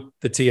sue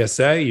the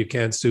TSA. You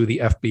can sue the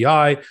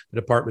FBI, the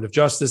Department of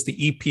Justice,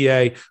 the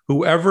EPA,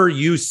 whoever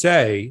you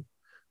say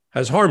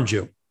has harmed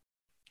you,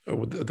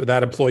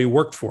 that employee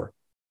worked for.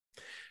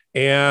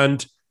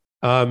 And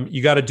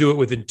you got to do it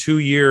within 2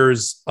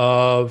 years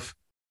of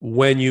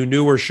when you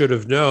knew or should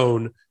have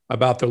known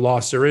about the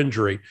loss or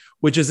injury,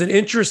 which is an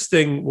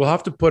interesting, we'll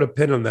have to put a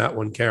pin on that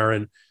one,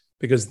 Karen,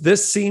 because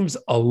this seems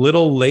a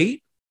little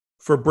late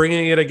for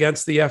bringing it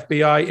against the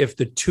FBI. If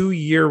the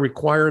 2-year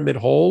requirement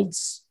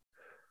holds,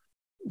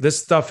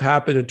 this stuff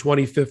happened in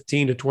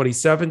 2015 to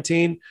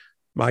 2017.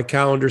 My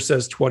calendar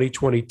says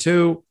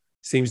 2022,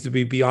 seems to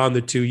be beyond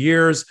the 2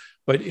 years.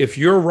 But if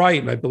you're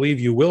right, and I believe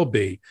you will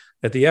be,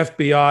 that the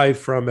FBI,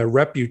 from a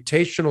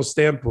reputational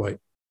standpoint,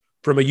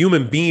 from a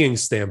human being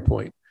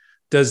standpoint,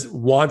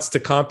 wants to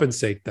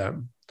compensate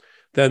them,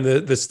 then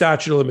the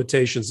statute of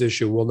limitations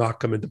issue will not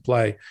come into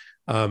play,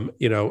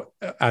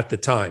 at the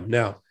time.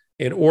 Now,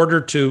 in order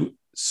to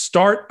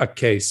start a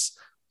case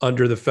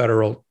under the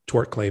Federal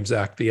Tort Claims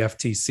Act, the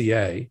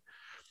FTCA,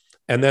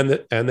 and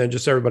then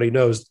just so everybody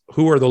knows,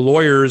 who are the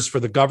lawyers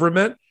for the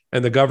government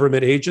and the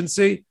government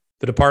agency?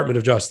 The Department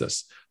of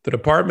Justice. The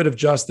Department of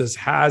Justice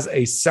has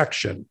a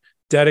section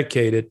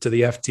dedicated to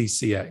the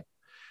FTCA.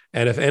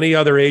 And if any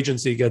other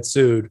agency gets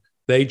sued,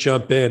 they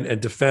jump in and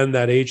defend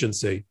that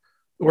agency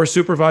or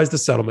supervise the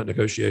settlement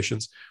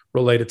negotiations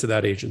related to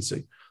that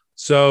agency.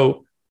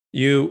 So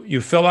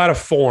you fill out a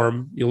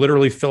form, you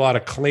literally fill out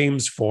a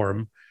claims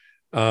form.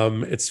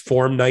 It's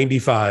Form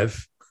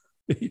 95.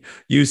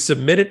 You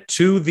submit it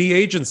to the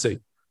agency,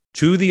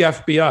 to the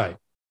FBI.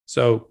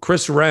 So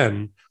Chris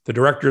Wren, the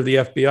director of the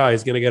FBI,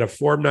 is going to get a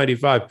Form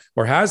 95,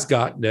 or has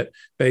gotten it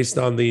based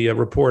on the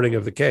reporting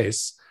of the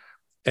case.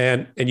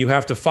 And you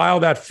have to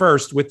file that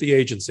first with the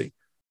agency.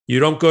 You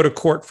don't go to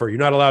court for, you're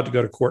not allowed to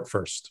go to court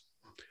first.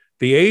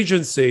 The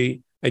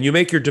agency, and you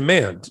make your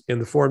demand in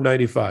the Form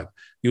 95.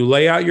 You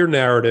lay out your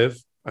narrative.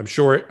 I'm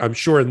sure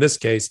in this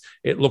case,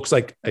 it looks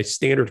like a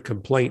standard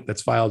complaint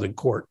that's filed in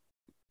court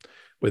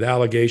with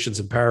allegations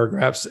and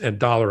paragraphs and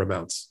dollar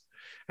amounts.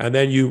 And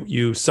then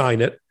you sign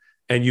it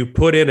and you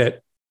put in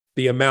it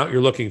the amount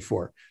you're looking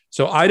for.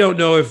 So I don't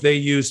know if they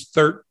used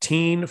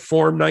 13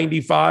 Form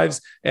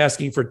 95s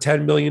asking for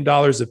 $10 million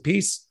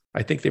apiece.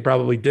 I think they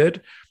probably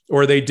did.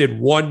 Or they did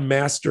one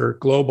master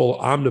global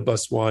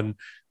omnibus one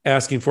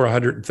asking for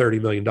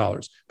 $130 million.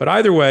 But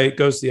either way, it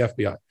goes to the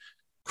FBI.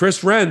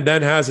 Chris Wren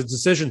then has a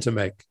decision to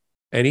make,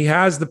 and he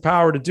has the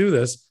power to do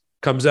this,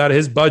 comes out of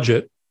his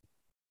budget,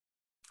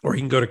 or he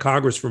can go to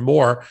Congress for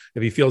more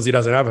if he feels he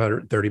doesn't have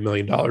 $130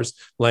 million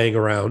laying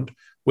around.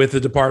 With the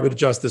Department of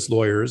Justice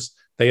lawyers,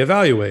 they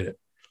evaluate it.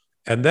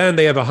 And then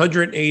they have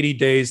 180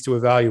 days to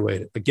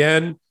evaluate it.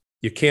 Again,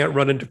 you can't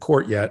run into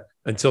court yet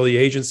until the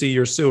agency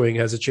you're suing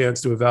has a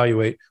chance to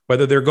evaluate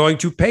whether they're going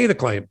to pay the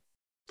claim.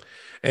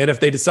 And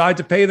if they decide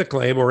to pay the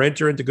claim or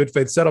enter into good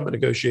faith settlement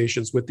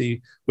negotiations with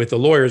the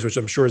lawyers, which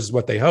I'm sure is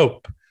what they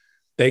hope,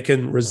 they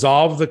can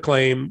resolve the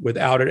claim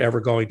without it ever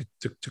going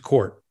to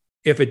court.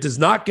 If it does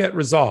not get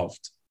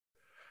resolved,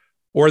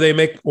 or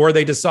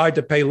they decide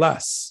to pay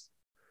less,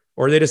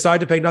 or they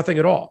decide to pay nothing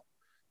at all,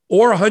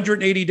 or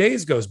 180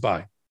 days goes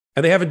by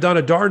and they haven't done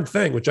a darn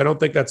thing, which I don't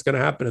think that's going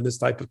to happen in this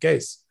type of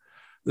case,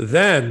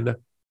 then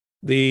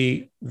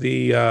the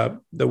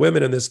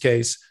women in this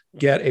case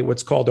get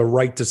what's called a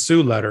right to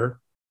sue letter,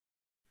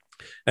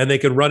 and they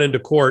can run into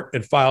court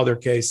and file their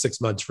case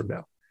 6 months from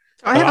now.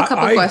 I have a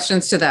couple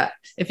questions to that,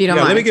 if you don't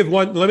mind.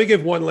 Let me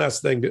give one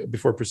last thing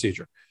before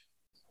procedure,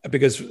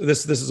 because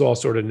this is all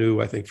sort of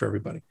new, I think, for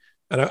everybody.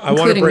 And I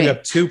want to bring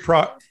up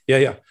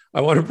I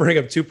want to bring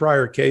up two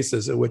prior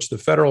cases in which the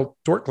Federal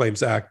Tort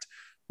Claims Act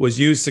was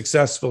used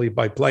successfully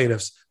by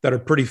plaintiffs that are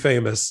pretty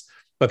famous,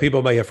 but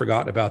people may have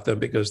forgotten about them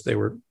because they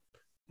were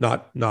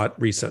not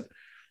recent.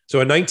 So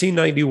in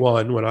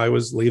 1991, when I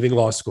was leaving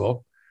law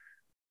school,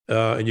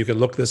 and you can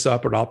look this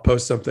up, or I'll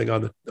post something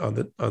on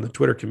the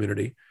Twitter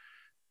community,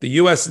 the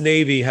U.S.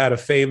 Navy had a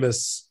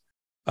famous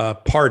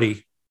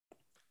party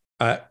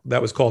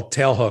that was called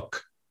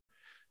Tailhook.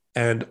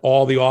 And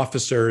all the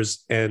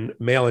officers, and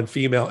male and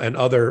female and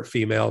other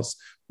females,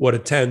 would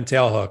attend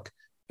Tailhook.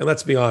 And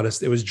let's be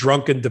honest, it was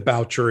drunken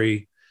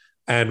debauchery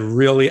and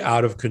really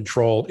out of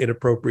control,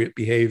 inappropriate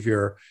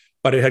behavior.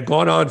 But it had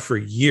gone on for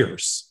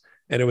years,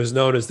 and it was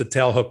known as the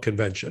Tailhook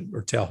Convention,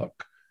 or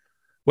Tailhook.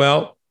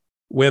 Well,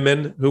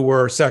 women who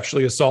were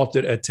sexually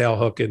assaulted at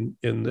Tailhook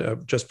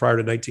in just prior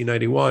to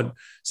 1991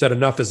 said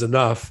enough is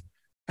enough,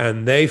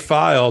 and they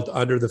filed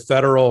under the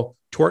Federal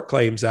Tort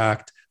Claims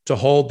Act to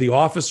hold the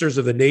officers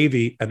of the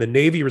Navy and the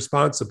Navy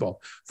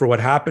responsible for what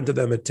happened to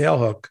them at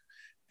Tailhook.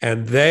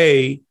 And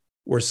they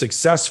were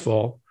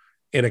successful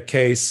in a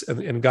case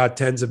and got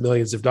tens of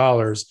millions of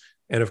dollars.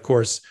 And of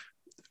course,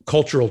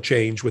 cultural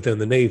change within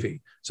the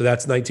Navy. So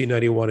that's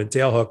 1991 in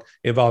Tailhook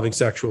involving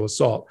sexual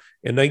assault.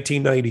 In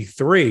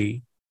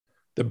 1993,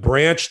 the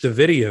Branch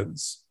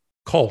Davidians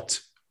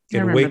cult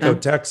in Waco,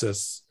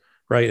 Texas,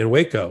 right, in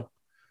Waco,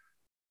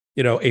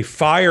 a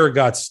fire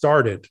got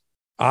started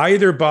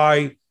either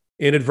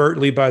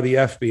inadvertently by the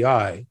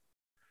FBI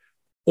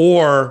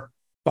or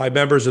by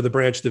members of the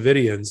Branch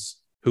Davidians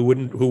who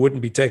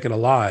wouldn't be taken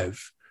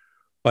alive.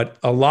 But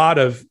a lot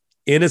of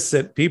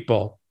innocent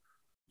people,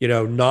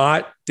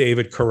 not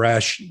David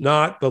Koresh,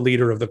 not the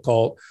leader of the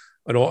cult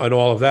and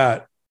all of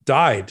that,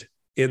 died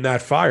in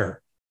that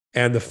fire.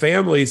 And the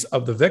families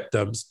of the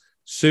victims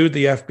sued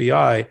the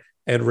FBI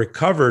and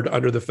recovered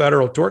under the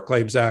Federal Tort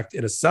Claims Act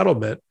in a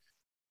settlement.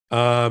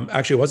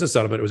 Actually, it wasn't a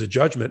settlement. It was a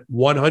judgment,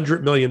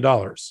 $100 million.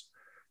 Now,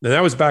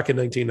 that was back in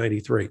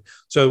 1993.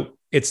 So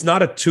it's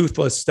not a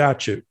toothless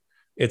statute.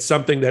 It's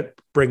something that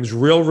brings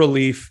real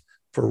relief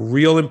for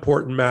real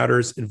important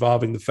matters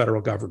involving the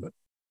federal government.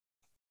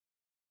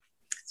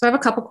 So I have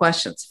a couple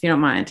questions, if you don't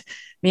mind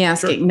me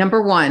asking. Sure.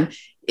 Number one,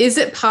 is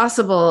it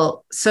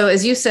possible? So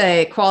as you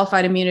say,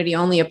 qualified immunity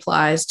only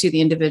applies to the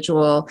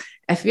individual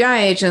FBI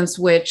agents,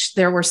 which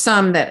there were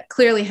some that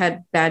clearly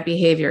had bad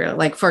behavior.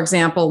 Like, for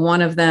example,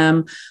 one of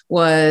them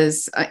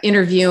was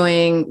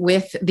interviewing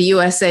with the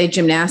USA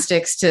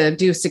Gymnastics to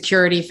do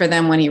security for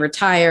them when he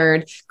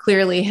retired,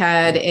 clearly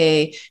had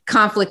a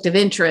conflict of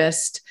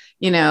interest,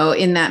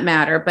 in that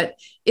matter. But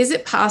is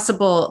it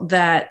possible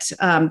that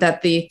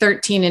that the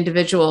 13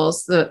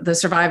 individuals, the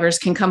survivors,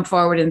 can come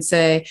forward and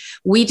say,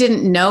 we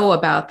didn't know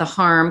about the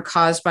harm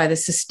caused by the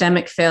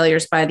systemic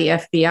failures by the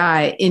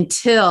FBI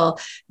until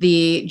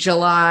the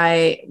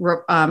July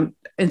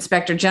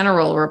Inspector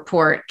General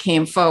report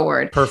came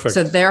forward? Perfect.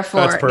 So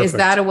therefore, is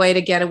that a way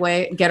to get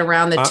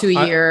around the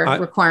 2-year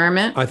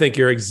requirement? I think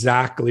you're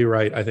exactly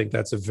right. I think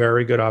that's a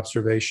very good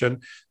observation.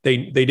 They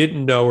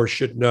didn't know or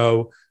should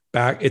know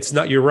back. It's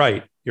not, you're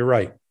right. You're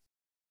right.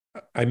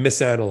 I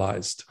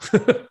misanalyzed.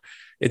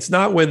 It's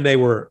not when they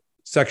were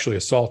sexually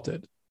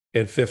assaulted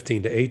in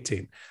 15 to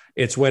 18.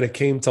 It's when it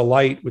came to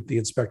light with the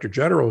Inspector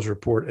General's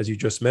report, as you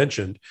just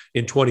mentioned,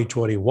 in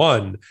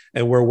 2021,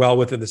 and we're well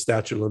within the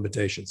statute of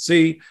limitations.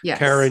 See, yes.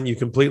 Karen, you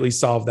completely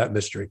solved that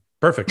mystery.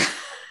 Perfect.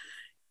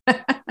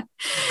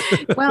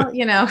 Well,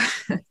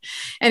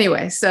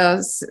 anyway, so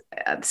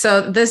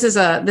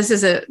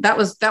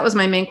that was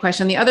my main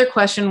question. The other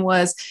question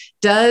was,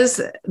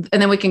 and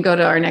then we can go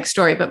to our next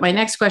story, but my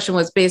next question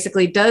was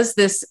basically, does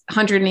this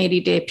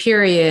 180-day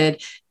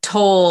period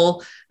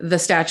toll the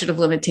statute of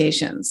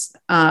limitations,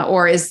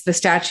 or is the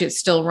statute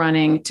still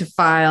running to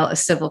file a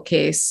civil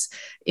case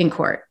in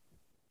court?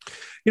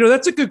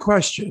 That's a good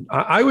question.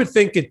 I would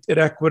think it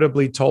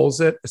equitably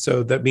tolls it.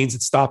 So that means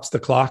it stops the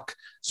clock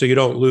so you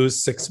don't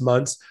lose 6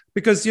 months.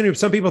 Because,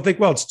 some people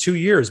think, well, it's 2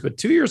 years, but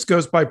 2 years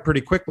goes by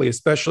pretty quickly,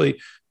 especially,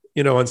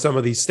 on some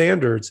of these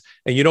standards.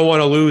 And you don't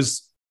want to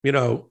lose,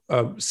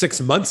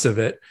 6 months of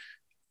it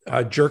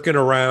jerking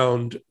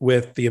around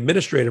with the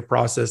administrative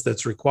process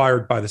that's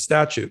required by the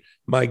statute.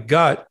 My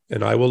gut,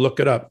 and I will look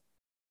it up,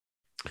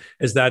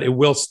 is that it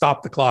will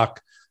stop the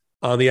clock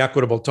on the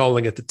equitable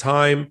tolling at the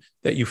time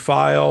that you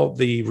file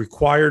the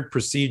required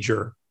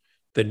procedure,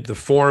 the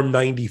Form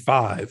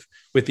 95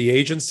 with the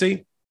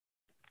agency.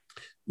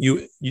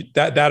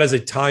 That is a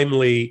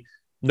timely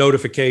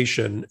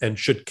notification and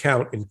should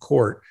count in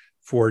court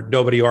for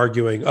nobody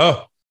arguing,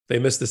 oh, they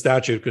missed the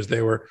statute because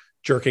they were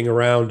jerking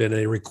around in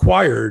a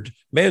required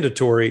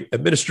mandatory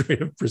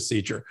administrative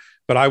procedure.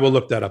 But I will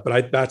look that up.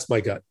 But that's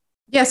my gut.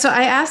 Yeah, so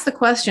I asked the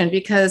question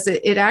because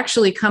it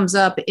actually comes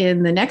up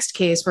in the next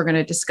case we're going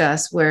to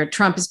discuss, where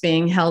Trump is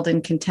being held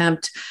in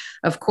contempt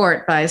of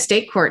court by a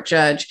state court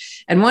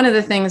judge. And one of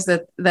the things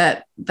that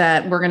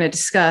we're going to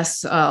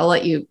discuss, I'll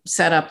let you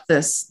set up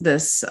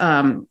this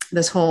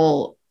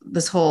whole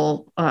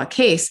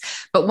case.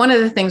 But one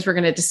of the things we're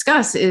going to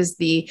discuss is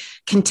the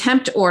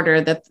contempt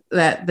order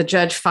that the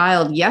judge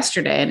filed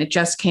yesterday, and it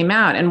just came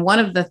out. And one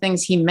of the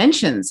things he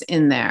mentions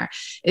in there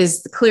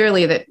is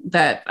clearly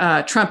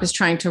that Trump is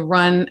trying to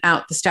run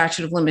out the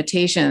statute of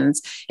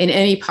limitations in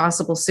any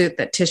possible suit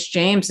that Tish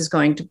James is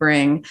going to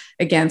bring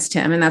against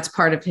him, and that's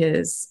part of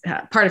his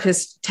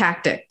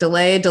tactic: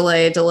 delay,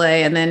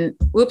 and then,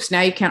 oops,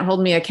 now you can't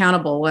hold me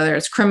accountable, whether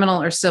it's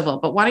criminal or civil.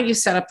 But why don't you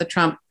set up the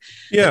Trump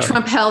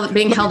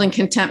being held in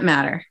contempt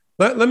matter?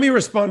 Let me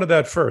respond to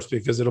that first,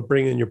 because it'll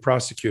bring in your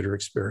prosecutor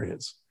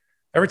experience.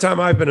 Every time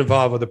I've been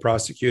involved with a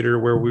prosecutor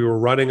where we were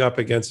running up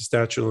against a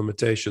statute of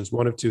limitations,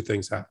 one of two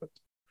things happened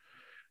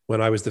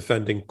when I was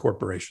defending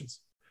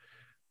corporations.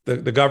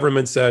 The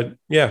government said,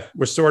 yeah,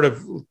 we're sort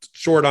of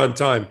short on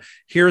time.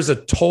 Here's a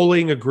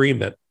tolling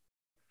agreement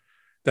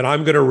that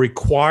I'm going to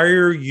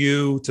require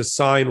you to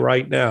sign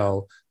right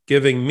now,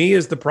 giving me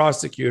as the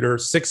prosecutor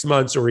 6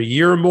 months or a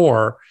year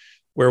more,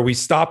 where we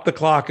stop the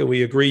clock and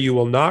we agree you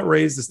will not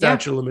raise the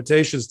statute of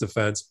limitations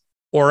defense,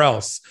 or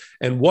else.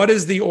 And what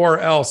is the or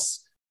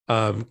else,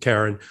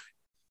 Karen?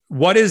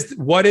 what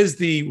is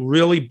the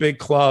really big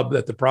club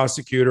that the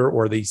prosecutor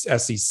or the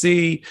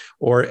SEC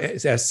or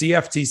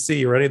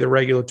CFTC or any of the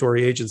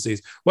regulatory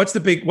agencies, what's the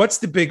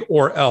big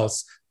or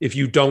else if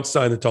you don't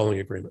sign the tolling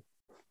agreement?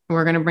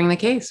 We're going to bring the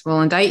case.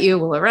 We'll indict you.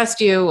 We'll arrest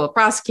you. We'll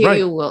prosecute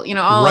you. We'll,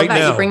 all of that.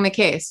 Now. You bring the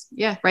case.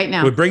 Yeah, right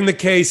now. We bring the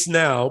case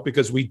now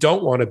because we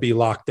don't want to be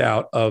locked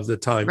out of the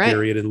time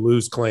period and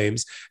lose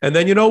claims. And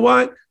then you know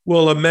what?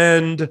 We'll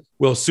amend.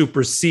 We'll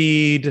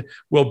supersede.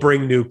 We'll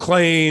bring new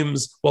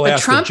claims. We'll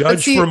ask the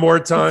judge for more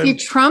time.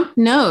 Trump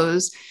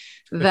knows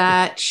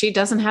that she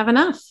doesn't have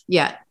enough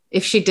yet.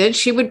 If she did,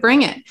 she would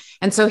bring it.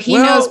 And so he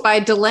knows by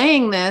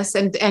delaying this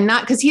and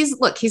not because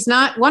he's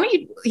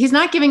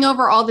not giving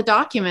over all the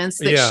documents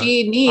that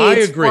she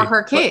needs for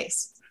her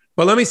case.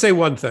 But let me say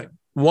one thing.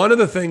 One of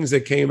the things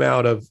that came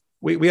out of,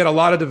 we had a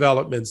lot of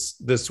developments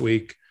this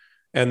week,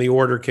 and the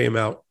order came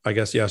out, I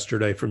guess,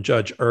 yesterday from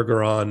Judge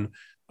Ergeron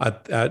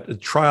at a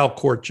trial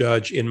court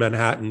judge in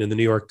Manhattan in the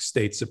New York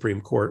State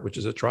Supreme Court, which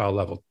is a trial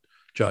level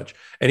judge.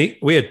 And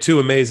we had two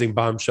amazing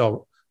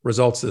bombshell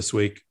results this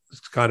week. It's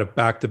kind of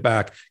back to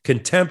back.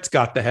 Contempt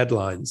got the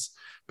headlines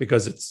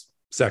because it's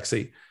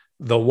sexy.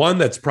 The one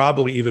that's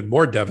probably even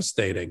more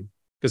devastating,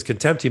 because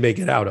contempt he may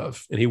get out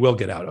of, and he will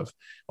get out of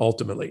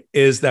ultimately,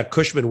 is that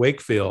Cushman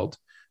Wakefield,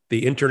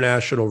 the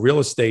international real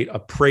estate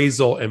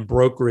appraisal and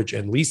brokerage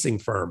and leasing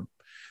firm,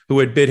 who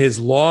had been his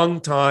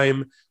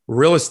longtime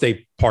real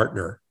estate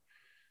partner,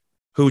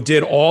 who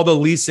did all the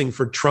leasing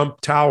for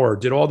Trump Tower,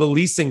 did all the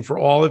leasing for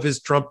all of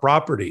his Trump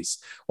properties,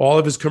 all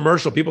of his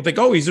commercial. People think,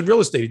 oh, he's in real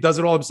estate. He does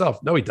it all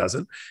himself. No, he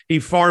doesn't. He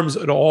farms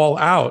it all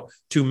out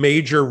to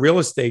major real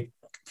estate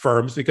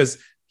firms because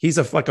he's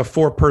like a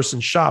 4-person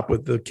shop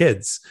with the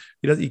kids.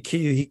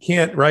 He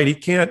can't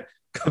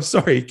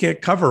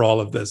cover all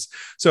of this.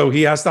 So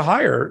he has to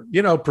hire,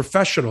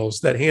 professionals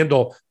that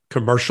handle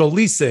commercial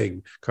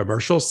leasing,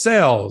 commercial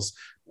sales,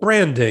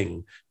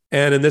 branding,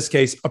 and in this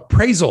case,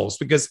 appraisals,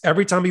 because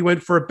every time he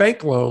went for a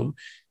bank loan,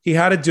 he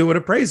had to do an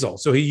appraisal.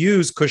 So he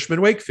used Cushman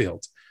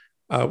Wakefield,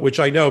 which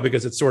I know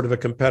because it's sort of a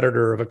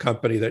competitor of a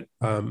company that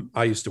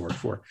I used to work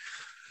for.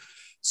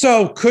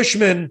 So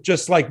Cushman,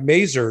 just like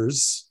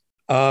Mazars,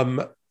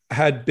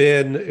 had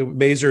been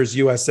Mazars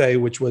USA,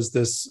 which was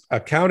this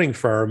accounting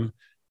firm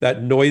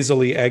that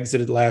noisily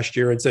exited last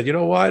year and said, you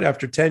know what,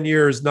 after 10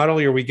 years, not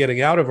only are we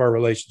getting out of our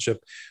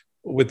relationship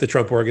with the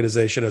Trump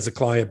Organization as a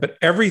client, but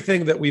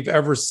everything that we've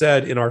ever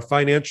said in our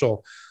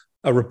financial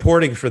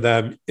reporting for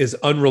them is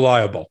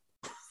unreliable.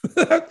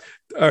 All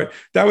right,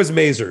 that was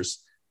Mazars.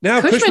 Now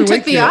Cushman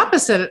took the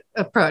opposite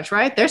approach,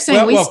 right? They're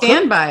saying we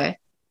stand by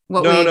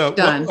what we've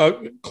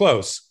done.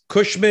 Close.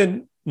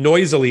 Cushman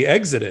noisily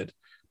exited,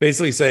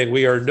 basically saying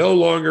we are no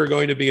longer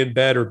going to be in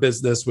bed or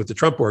business with the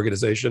Trump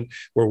Organization.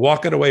 We're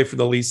walking away from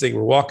the leasing.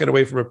 We're walking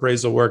away from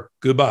appraisal work.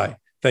 Goodbye.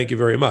 Thank you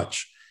very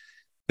much.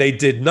 They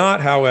did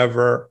not,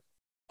 however,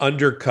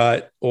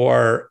 undercut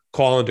or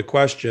call into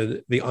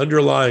question the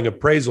underlying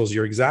appraisals.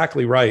 You're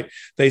exactly right.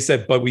 They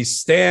said, but we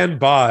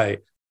stand by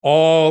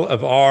all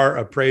of our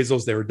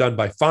appraisals. They were done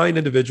by fine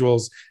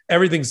individuals.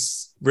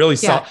 Everything's really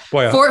solid.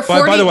 Boy,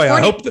 by the way, I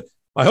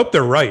hope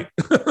they're right.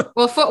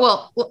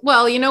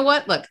 Well, you know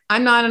what? Look,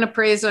 I'm not an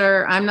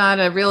appraiser. I'm not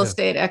a real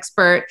estate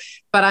expert,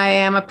 but I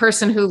am a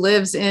person who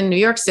lives in New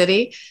York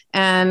City.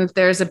 And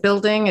there's a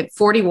building at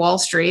 40 Wall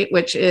Street,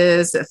 which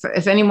is,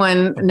 if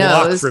anyone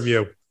knows, from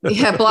you.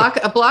 a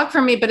block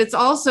from me, but it's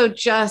also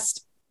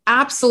just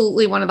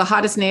absolutely one of the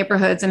hottest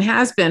neighborhoods and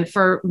has been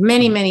for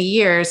many, many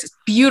years.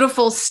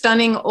 Beautiful,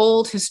 stunning,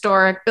 old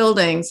historic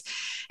buildings.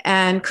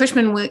 And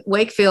Cushman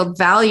Wakefield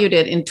valued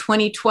it in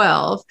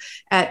 2012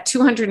 at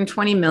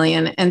 $220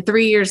 million, and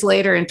 3 years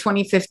later in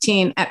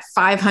 2015 at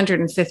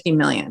 $550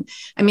 million.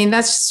 I mean,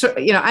 that's, I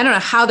don't know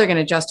how they're going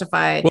to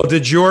justify it. Well,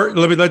 did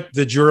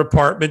your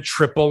apartment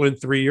triple in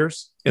 3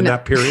 years in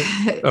that period?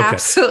 Okay.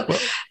 Absolutely. Well,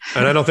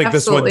 and I don't think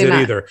this one did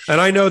either.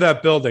 And I know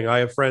that building. I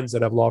have friends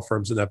that have law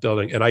firms in that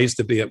building. And I used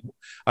to be at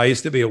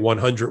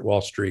 100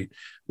 Wall Street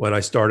when I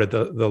started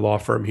the law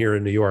firm here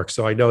in New York.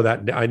 So I know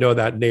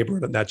that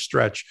neighborhood and that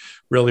stretch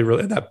really,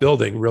 that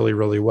building really,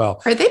 really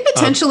well. Are they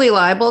potentially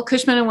liable,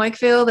 Cushman and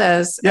Wakefield,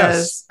 yes.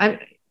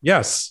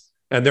 Yes.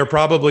 And they're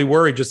probably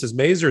worried, just as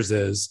Mazars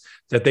is,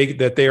 that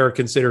they are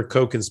considered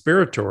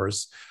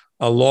co-conspirators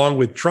along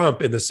with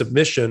Trump in the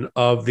submission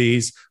of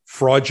these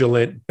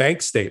fraudulent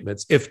bank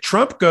statements. If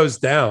Trump goes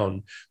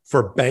down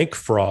for bank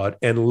fraud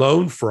and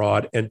loan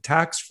fraud and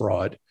tax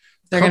fraud,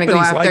 they're going to go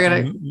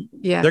after.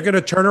 They're going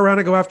to turn around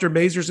and go after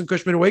Mazars and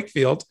Cushman and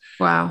Wakefield.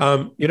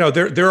 Wow.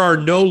 There are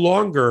no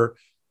longer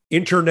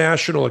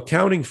international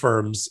accounting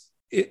firms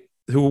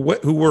who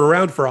were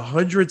around for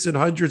hundreds and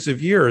hundreds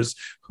of years,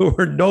 who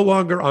are no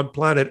longer on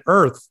planet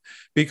Earth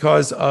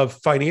because of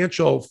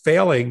financial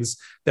failings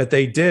that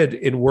they did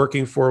in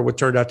working for what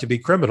turned out to be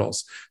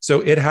criminals.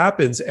 So it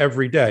happens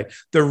every day.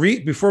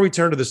 Before we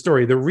turn to the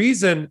story, the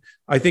reason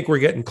I think we're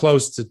getting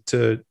close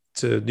to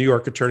New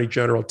York Attorney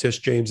General Tish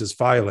James's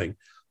filing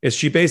is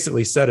she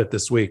basically said it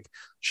this week.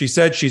 She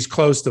said she's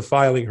close to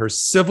filing her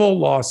civil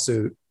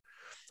lawsuit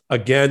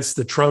against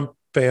the Trump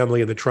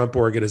family and the Trump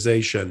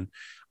Organization.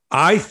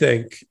 I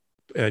think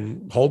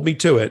and hold me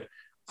to it,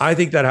 I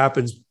think that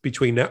happens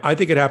I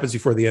think it happens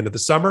before the end of the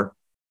summer.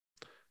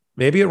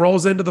 Maybe it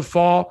rolls into the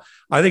fall.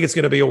 I think it's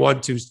going to be a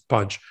 1-2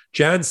 punch.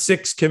 Jan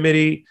 6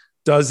 committee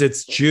does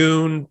its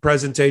June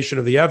presentation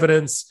of the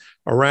evidence.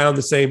 Around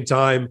the same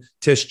time,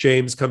 Tish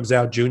James comes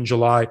out June,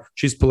 July.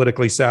 She's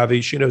politically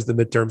savvy. She knows the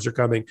midterms are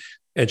coming,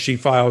 and she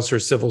files her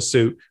civil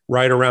suit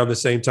right around the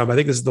same time. I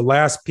think this is the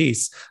last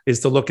piece,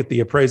 is to look at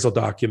the appraisal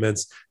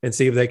documents and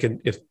see if they can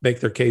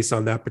make their case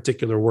on that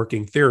particular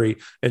working theory.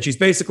 And she's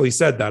basically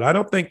said that. I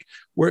don't think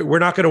we're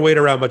not going to wait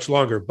around much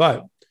longer.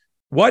 But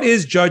what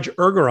is Judge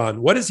Ergeron?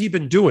 What has he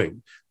been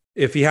doing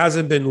if he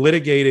hasn't been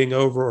litigating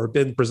over or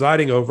been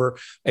presiding over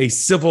a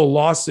civil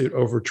lawsuit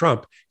over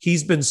Trump?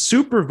 He's been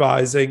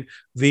supervising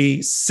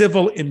the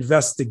civil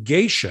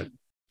investigation.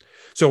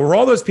 So we're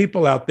all those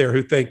people out there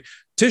who think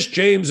Tish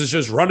James is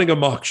just running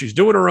amok. She's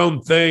doing her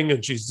own thing.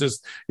 And she's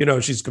just,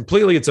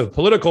 it's a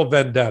political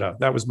vendetta.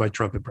 That was my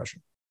Trump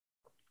impression.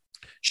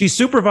 She's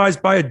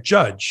supervised by a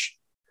judge.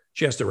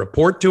 She has to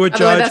report to a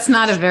judge. That's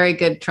not a very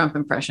good Trump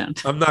impression.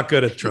 I'm not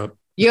good at Trump.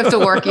 You have to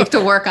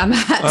work on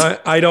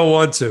that. I don't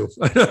want to.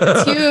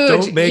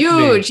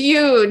 It's huge.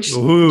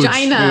 Gina.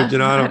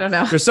 I don't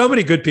know. There's so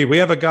many good people. We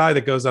have a guy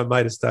that goes on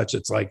Midas Touch.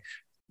 It's like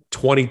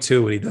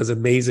 22 and he does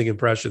amazing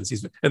impressions.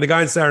 And the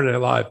guy in Saturday Night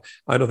Live,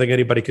 I don't think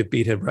anybody could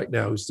beat him right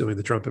now who's doing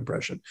the Trump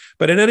impression.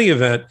 But in any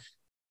event,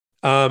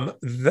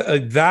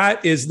 that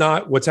is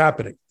not what's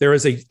happening. There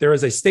is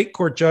a state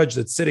court judge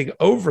that's sitting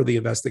over the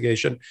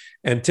investigation,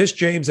 and Tish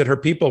James and her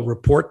people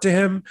report to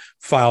him,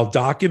 file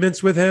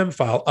documents with him,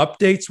 file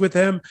updates with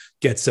him,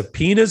 get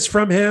subpoenas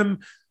from him.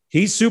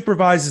 He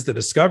supervises the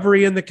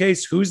discovery in the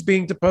case, who's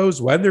being deposed,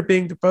 when they're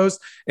being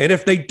deposed, and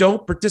if they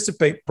don't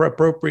participate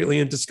appropriately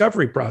in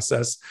discovery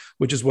process,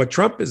 which is what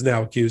Trump is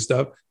now accused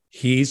of,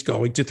 he's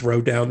going to throw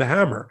down the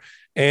hammer.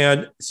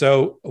 And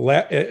so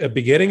at the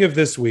beginning of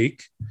this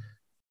week,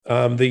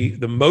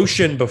 the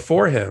motion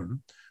before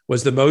him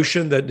was the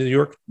motion that the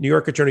New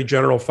York Attorney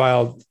General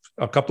filed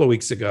a couple of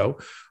weeks ago,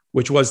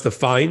 which was to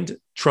find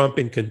Trump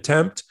in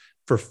contempt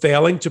for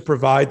failing to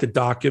provide the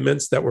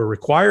documents that were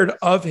required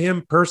of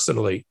him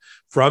personally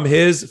from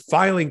his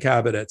filing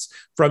cabinets,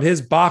 from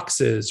his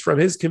boxes, from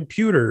his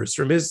computers,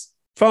 from his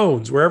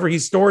phones, wherever he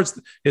stores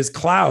his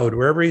cloud,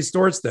 wherever he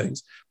stores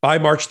things, by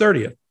March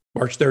 30th.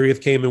 March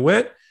 30th came and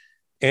went,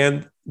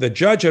 and the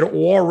judge had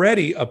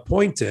already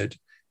appointed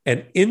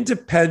an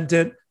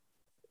independent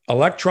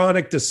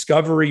electronic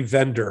discovery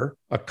vendor,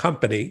 a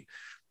company,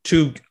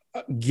 to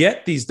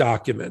get these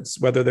documents,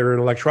 whether they're in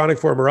electronic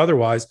form or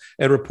otherwise,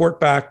 and report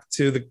back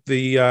to the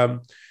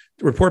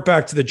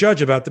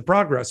judge about the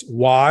progress.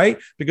 Why?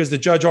 Because the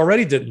judge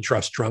already didn't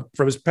trust Trump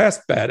from his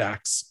past bad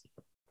acts.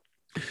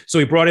 So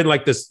he brought in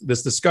like this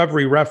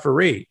discovery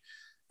referee,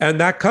 and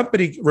that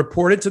company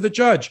reported to the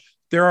judge,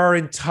 there are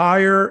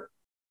entire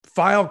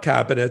file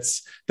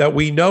cabinets that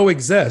we know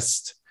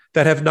exist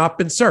that have not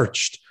been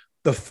searched.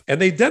 And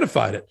they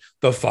identified it.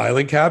 The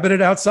filing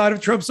cabinet outside of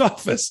Trump's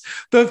office,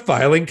 the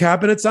filing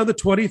cabinets on the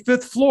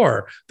 25th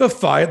floor,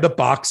 the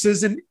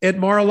boxes at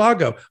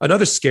Mar-a-Lago.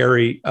 Another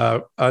scary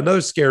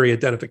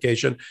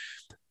identification.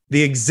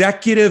 The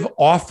executive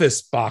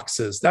office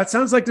boxes. That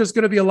sounds like there's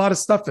going to be a lot of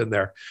stuff in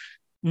there.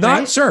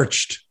 Not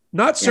searched,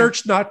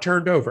 not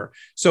turned over.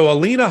 So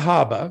Alina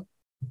Habba,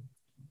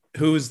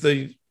 who's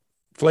the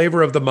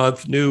flavor of the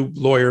month new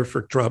lawyer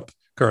for Trump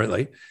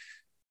currently,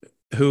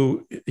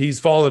 who he's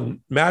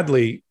fallen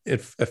madly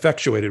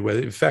infatuated with.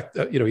 In fact,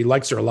 he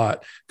likes her a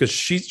lot because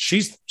she's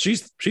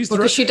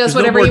because she does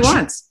whatever he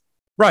wants.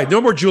 Right. No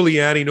more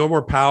Giuliani, no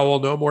more Powell,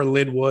 no more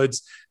Lynn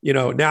Woods.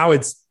 Now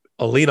it's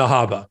Alina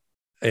Habba,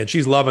 and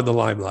she's loving the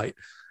limelight.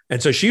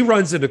 And so she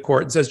runs into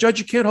court and says, Judge,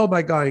 you can't hold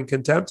my guy in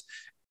contempt.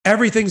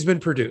 Everything's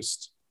been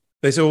produced.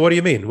 They said, well, what do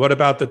you mean? What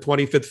about the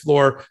 25th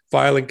floor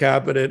filing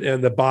cabinet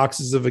and the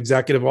boxes of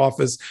executive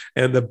office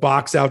and the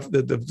box out,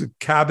 the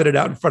cabinet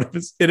out in front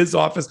of his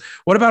office?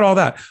 What about all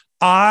that?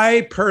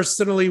 I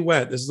personally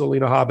went, this is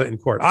Alina Habba in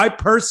court. I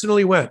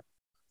personally went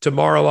to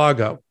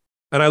Mar-a-Lago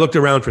and I looked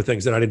around for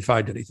things and I didn't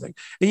find anything.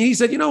 And he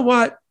said, you know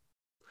what?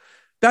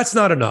 That's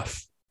not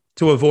enough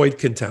to avoid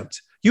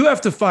contempt. You have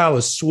to file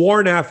a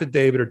sworn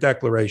affidavit or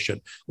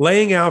declaration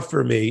laying out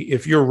for me,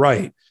 if you're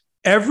right,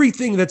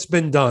 everything that's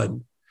been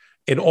done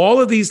in all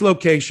of these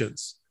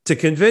locations to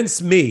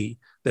convince me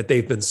that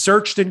they've been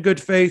searched in good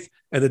faith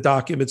and the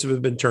documents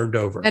have been turned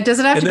over. And does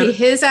it have to be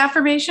his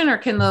affirmation, or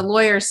can the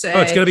lawyer say?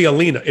 Oh, it's going to be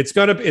Alina. It's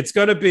going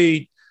to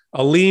be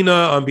Alina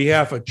on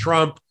behalf of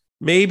Trump.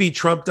 Maybe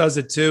Trump does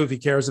it too if he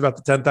cares about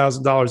the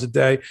 $10,000 a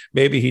day.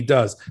 Maybe he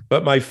does.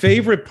 But my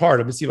favorite part,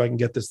 let me see if I can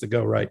get this to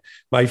go right.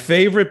 My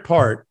favorite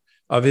part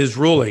of his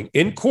ruling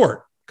in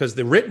court, because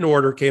the written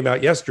order came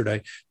out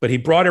yesterday, but he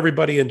brought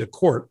everybody into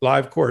court,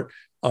 live court,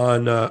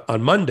 on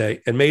Monday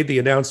and made the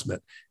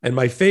announcement. And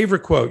my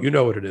favorite quote, you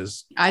know what it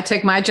is. I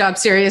take my job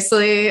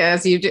seriously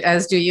as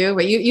do you.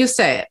 But you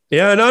say it.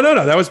 Yeah, no.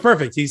 That was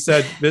perfect. He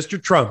said,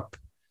 Mr. Trump,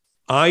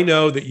 I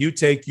know that you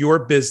take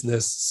your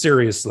business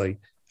seriously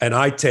and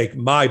I take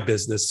my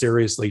business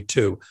seriously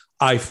too.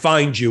 I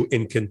find you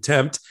in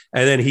contempt.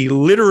 And then he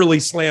literally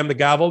slammed the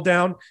gavel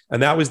down.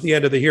 And that was the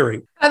end of the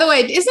hearing. By the way,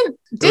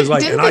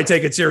 I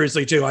take it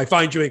seriously too. I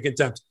find you in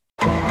contempt.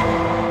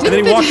 And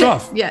then he walked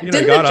off. Yeah.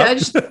 Didn't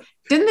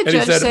the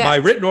judge said, say, my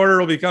written order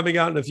will be coming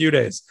out in a few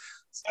days.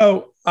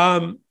 So,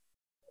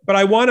 but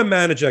I want to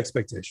manage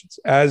expectations,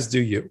 as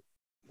do you.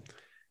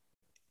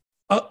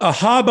 A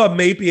Habba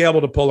may be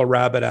able to pull a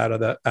rabbit out of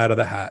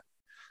the hat.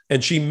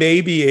 And she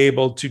may be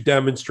able to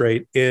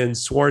demonstrate in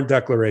sworn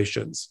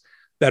declarations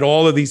that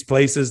all of these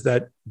places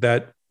that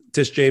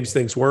Tish James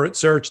thinks weren't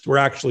searched were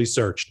actually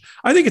searched.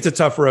 I think it's a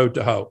tough road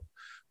to hoe.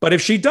 But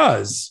if she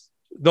does,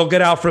 they'll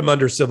get out from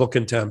under civil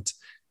contempt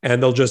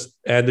and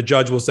the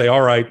judge will say,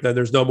 all right, then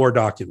there's no more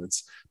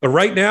documents. But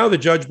right now, the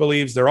judge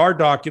believes there are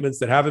documents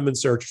that haven't been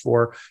searched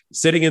for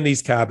sitting in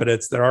these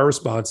cabinets that are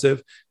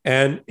responsive,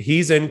 and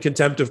he's in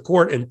contempt of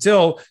court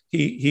until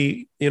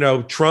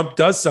Trump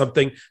does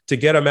something to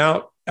get him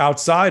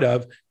outside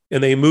of,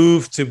 and they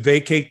move to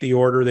vacate the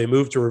order. They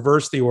move to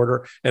reverse the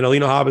order. And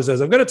Alina Habba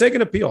says, I'm going to take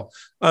an appeal.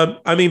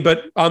 But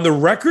on the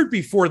record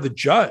before the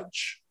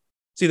judge,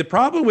 see, the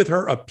problem with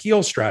her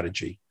appeal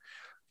strategy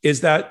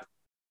is that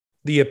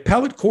the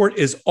appellate court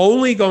is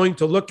only going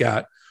to look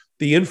at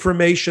the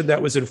information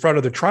that was in front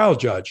of the trial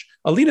judge.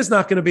 Alina's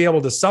not going to be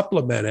able to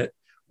supplement it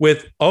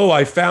with,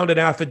 I found an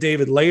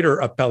affidavit later,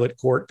 appellate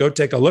court, go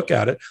take a look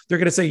at it. They're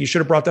going to say, you should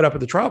have brought that up at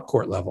the trial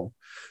court level.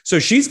 So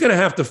she's going to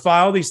have to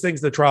file these things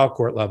at the trial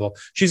court level.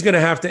 She's going to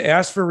have to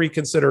ask for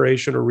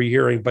reconsideration or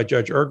rehearing by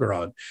Judge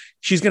Ergeron.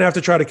 She's going to have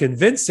to try to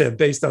convince him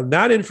based on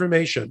that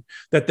information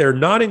that they're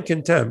not in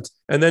contempt,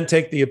 and then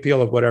take the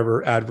appeal of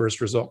whatever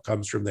adverse result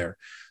comes from there.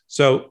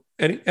 So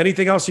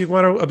anything else you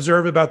want to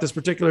observe about this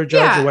particular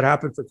judge or what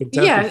happened for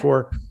contempt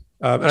before?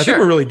 And I think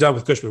we're really done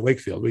with Cushman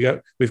Wakefield.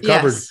 We've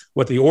covered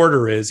what the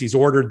order is. He's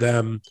ordered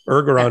them,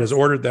 Ergeron has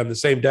ordered them the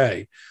same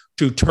day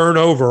to turn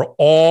over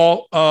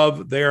all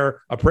of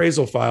their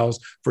appraisal files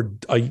for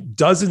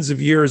dozens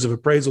of years of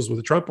appraisals with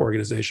the Trump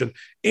organization.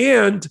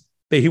 And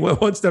he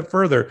went one step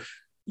further.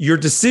 Your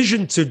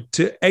decision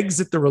to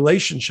exit the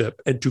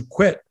relationship and to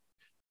quit,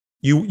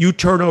 you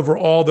turn over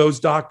all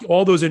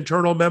those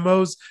internal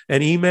memos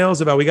and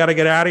emails about, we got to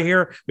get out of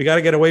here. We got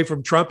to get away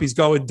from Trump. He's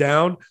going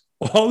down.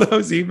 All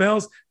those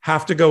emails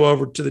have to go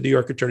over to the New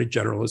York Attorney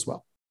General as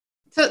well.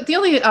 So the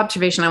only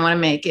observation I want to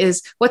make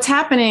is what's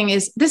happening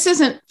is this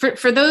isn't,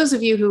 for those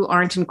of you who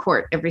aren't in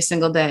court every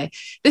single day,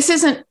 this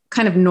isn't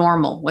kind of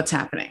normal what's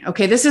happening.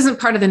 Okay, this isn't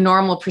part of the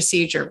normal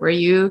procedure where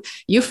you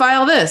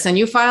file this and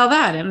you file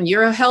that and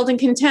you're held in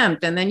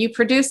contempt and then you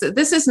produce it.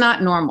 This is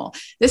not normal.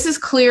 This is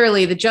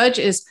clearly, the judge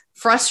is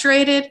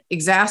frustrated,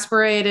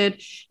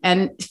 exasperated,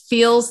 and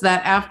feels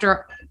that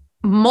after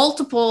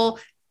multiple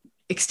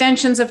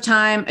extensions of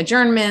time,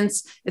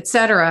 adjournments, et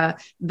cetera,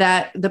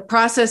 that the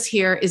process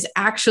here is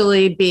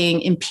actually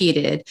being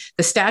impeded.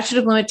 The statute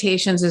of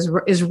limitations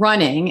is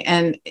running,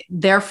 and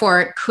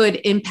therefore it could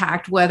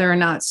impact whether or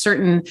not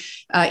certain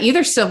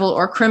either civil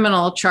or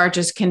criminal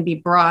charges can be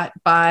brought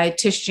by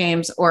Tish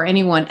James or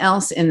anyone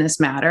else in this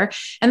matter.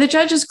 And the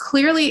judge is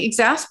clearly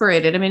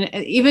exasperated. I mean,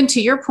 even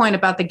to your point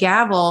about the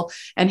gavel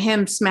and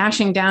him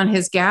smashing down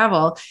his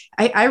gavel,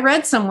 I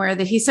read somewhere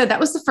that he said that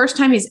was the first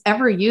time he's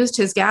ever used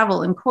his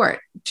gavel in court.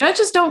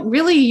 Judges don't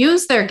really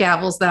use their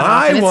gavels that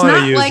often. I want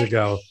to use a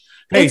gavel.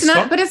 Hey,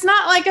 but it's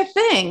not like a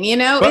thing,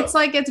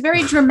 it's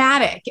very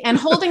dramatic, and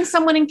holding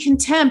someone in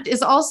contempt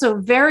is also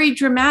very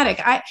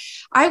dramatic.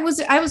 I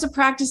was a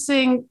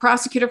practicing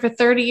prosecutor for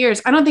 30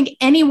 years. I don't think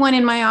anyone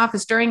in my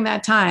office during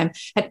that time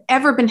had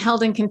ever been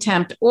held in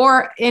contempt,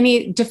 or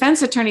any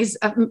defense attorneys.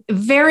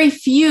 Very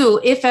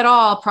few, if at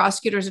all,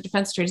 prosecutors or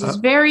defense attorneys. It's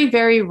very,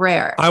 very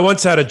rare. I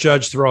once had a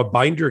judge throw a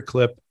binder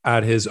clip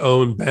at his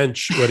own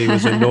bench when he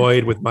was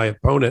annoyed with my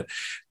opponent.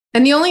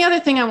 And the only other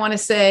thing I want to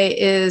say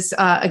is,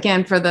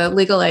 again, for the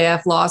Legal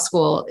AF Law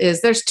School,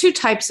 is there's two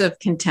types of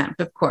contempt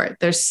of court.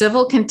 There's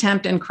civil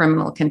contempt and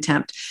criminal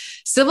contempt.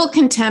 Civil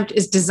contempt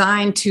is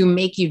designed to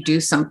make you do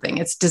something.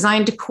 It's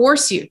designed to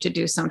coerce you to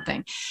do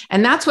something.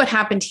 And that's what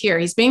happened here.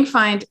 He's being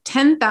fined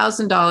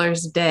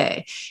 $10,000 a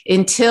day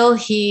until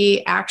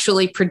he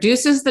actually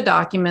produces the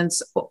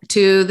documents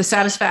to the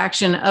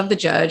satisfaction of the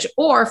judge,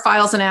 or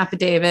files an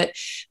affidavit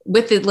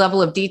with the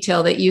level of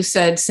detail that you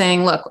said,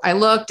 saying, look, I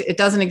looked, it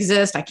doesn't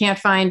exist. I can't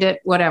find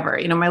it,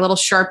 whatever. My little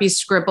Sharpie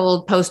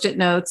scribbled Post-it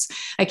notes,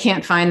 I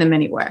can't find them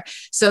anywhere.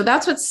 So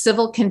that's what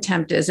civil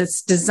contempt is.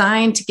 It's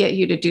designed to get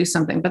you to do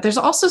something. But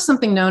there's also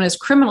something known as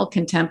criminal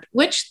contempt,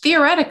 which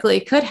theoretically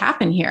could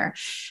happen here.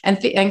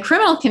 And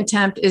criminal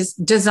contempt is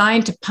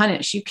designed to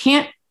punish. You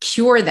can't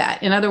cure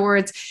that. In other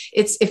words,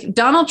 it's if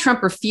Donald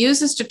Trump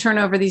refuses to turn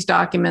over these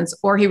documents,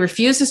 or he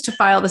refuses to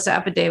file this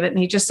affidavit, and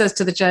he just says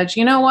to the judge,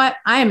 you know what,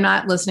 I am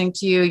not listening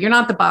to you. You're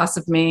not the boss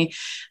of me.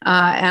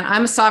 And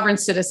I'm a sovereign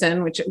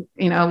citizen, which,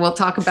 we'll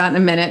talk about in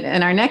a minute.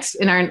 In our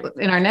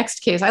next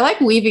case, I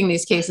like weaving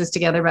these cases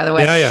together, by the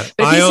way. Yeah.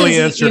 But I only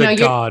answer to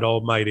God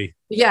Almighty.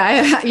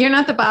 Yeah, you're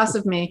not the boss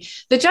of me.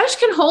 The judge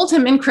can hold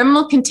him in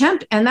criminal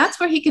contempt, and that's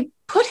where he could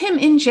put him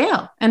in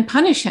jail and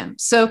punish him.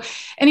 So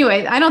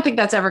anyway, I don't think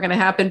that's ever going to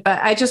happen, but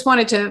I just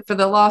wanted to, for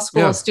the law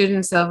school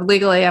students of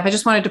Legal AF, I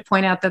just wanted to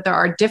point out that there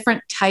are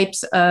different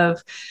types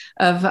of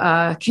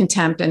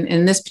contempt. And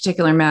in this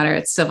particular matter,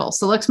 it's civil.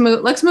 So let's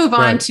move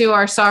on to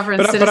our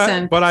sovereign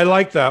citizen. But I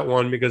like that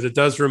one because it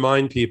does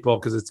remind people,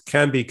 because it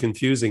can be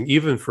confusing,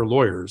 even for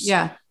lawyers,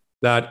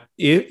 that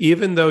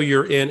even though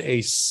you're in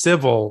a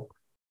civil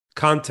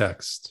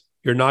context,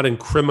 you're not in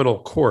criminal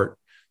court,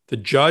 the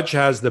judge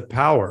has the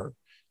power,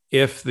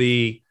 if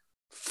the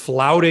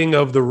flouting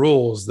of the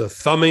rules, the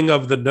thumbing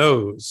of the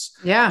nose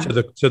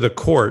to the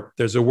court,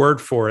 there's a word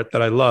for it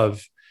that I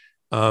love.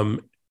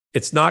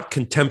 It's not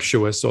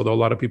contemptuous, although a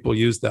lot of people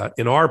use that.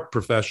 In our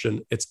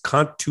profession, it's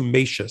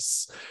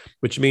contumacious,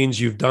 which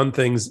means you've done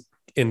things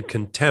in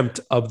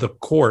contempt of the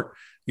court.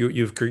 So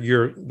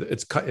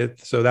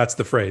that's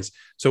the phrase.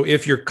 So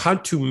if your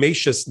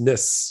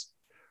contumaciousness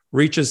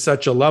reaches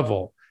such a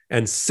level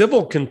and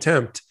civil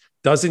contempt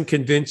doesn't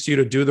convince you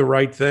to do the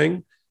right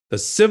thing, the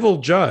civil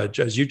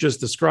judge, as you just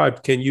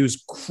described, can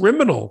use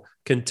criminal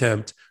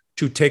contempt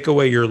to take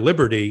away your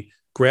liberty,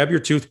 grab your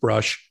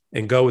toothbrush,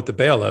 and go with the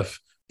bailiff,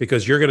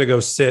 because you're going to go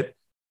sit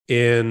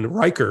in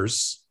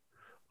Rikers.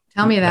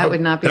 Tell me that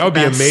would not be. That would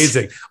be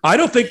amazing. I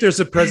don't think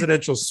there's a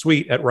presidential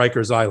suite at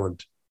Rikers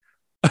Island.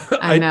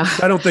 I know.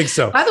 I don't think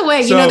so. By the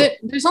way,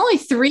 there's only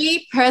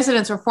 3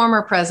 presidents or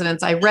former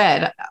presidents I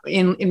read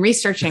in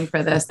researching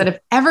for this that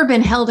have ever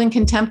been held in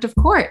contempt of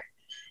court.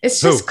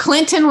 It's just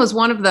Clinton was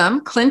one of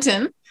them.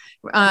 Clinton.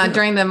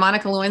 During the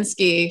Monica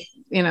Lewinsky,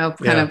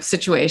 kind of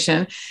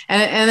situation.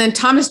 And then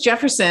Thomas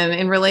Jefferson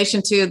in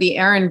relation to the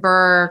Aaron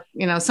Burr,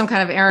 some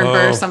kind of Aaron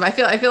Burr. I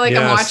feel like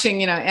I'm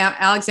watching,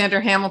 Alexander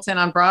Hamilton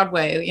on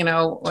Broadway,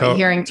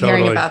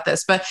 hearing about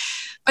this. But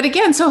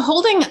again, so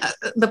holding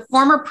the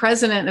former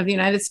president of the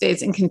United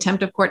States in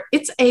contempt of court,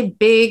 it's a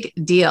big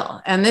deal.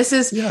 And this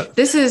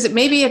is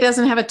maybe it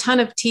doesn't have a ton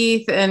of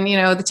teeth, and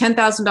the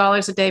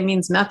 $10,000 a day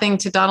means nothing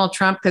to Donald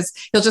Trump because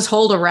he'll just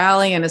hold a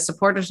rally and his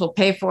supporters will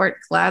pay for it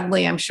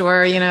gladly, I'm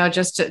sure,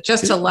 just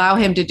to allow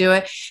him to do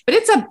it. But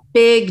it's a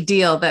big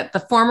deal that the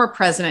former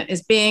president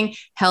is being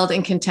held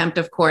in contempt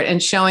of court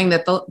and showing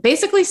that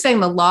basically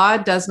saying the law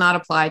does not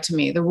apply to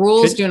me. The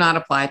rules do not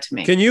apply to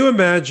me. Can you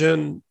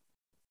imagine?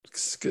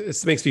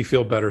 It makes me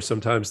feel better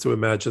sometimes to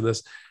imagine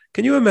this.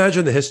 Can you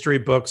imagine the history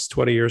books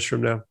 20 years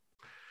from now?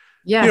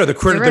 Yeah, the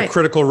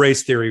critical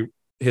race theory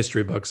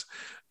history books,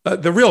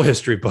 the real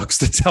history books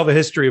that tell the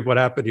history of what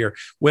happened here.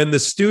 When the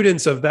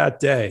students of that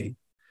day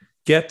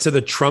get to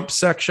the Trump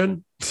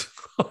section,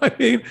 I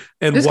mean,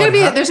 and there's going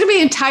to be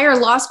entire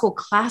law school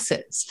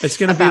classes. It's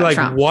going to be like,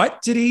 Trump.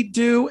 What did he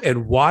do,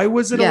 and why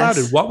was it allowed,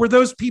 and what were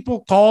those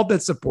people called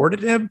that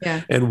supported him,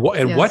 and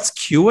what's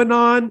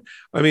QAnon?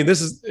 I mean,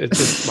 it's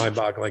just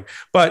mind-boggling.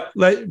 But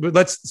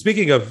let's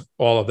speaking of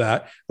all of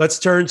that, let's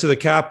turn to the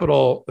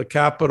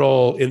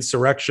Capitol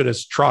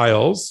insurrectionist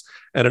trials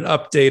and an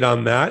update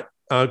on that.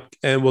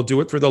 And we'll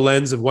do it through the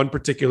lens of one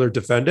particular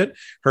defendant.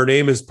 Her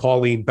name is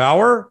Pauline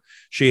Bauer.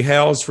 She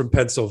hails from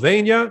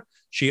Pennsylvania.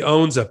 She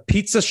owns a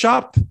pizza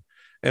shop.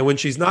 And when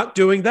she's not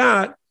doing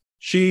that,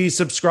 she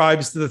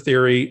subscribes to the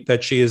theory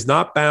that she is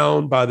not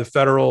bound by the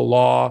federal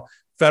law,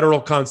 federal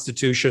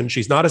constitution.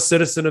 She's not a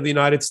citizen of the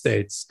United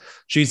States.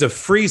 She's a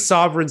free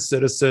sovereign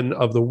citizen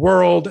of the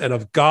world and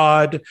of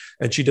God.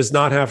 And she does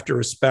not have to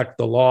respect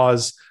the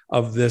laws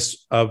of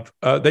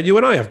that you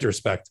and I have to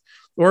respect.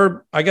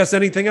 Or I guess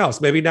anything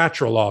else, maybe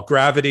natural law,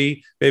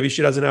 gravity. Maybe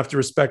she doesn't have to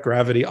respect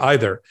gravity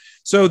either.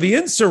 So the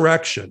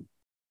insurrection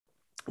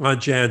on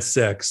Jan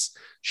 6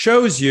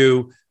 shows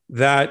you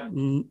that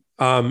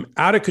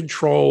out of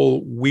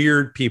control,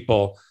 weird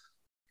people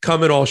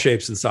come in all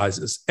shapes and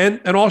sizes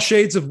and all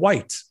shades of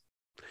white.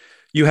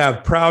 You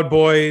have Proud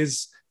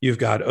Boys, you've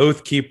got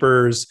Oath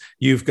Keepers,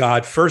 you've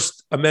got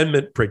First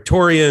Amendment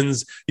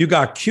Praetorians, you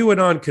got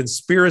QAnon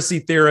conspiracy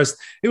theorists.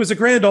 It was a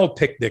grand old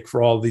picnic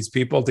for all of these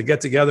people to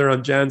get together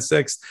on Jan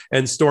 6th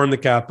and storm the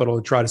Capitol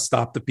and try to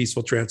stop the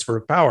peaceful transfer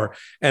of power.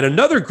 And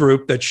another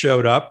group that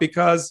showed up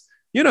because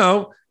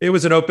it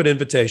was an open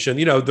invitation.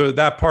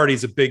 That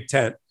party's a big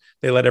tent.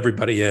 They let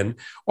everybody in.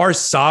 Are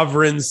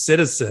sovereign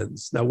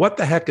citizens. Now, what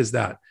the heck is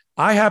that?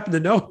 I happen to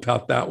know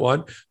about that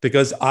one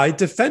because I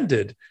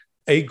defended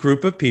a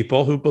group of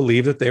people who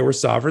believed that they were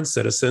sovereign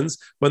citizens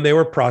when they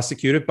were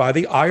prosecuted by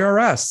the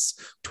IRS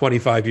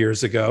 25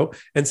 years ago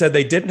and said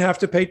they didn't have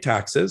to pay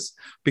taxes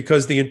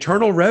because the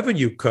Internal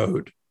Revenue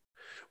Code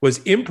was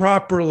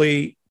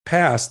improperly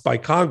passed by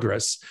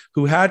Congress,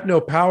 who had no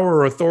power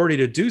or authority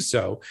to do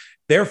so.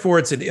 Therefore,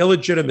 it's an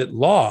illegitimate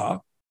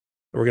law.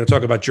 We're going to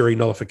talk about jury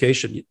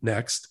nullification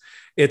next.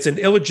 It's an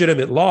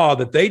illegitimate law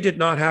that they did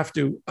not have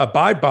to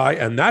abide by,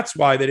 and that's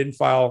why they didn't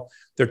file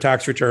their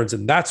tax returns,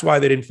 and that's why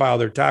they didn't file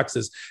their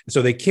taxes.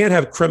 So they can't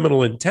have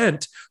criminal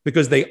intent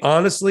because they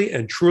honestly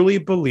and truly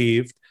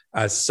believed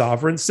as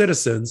sovereign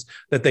citizens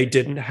that they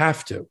didn't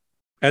have to.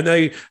 And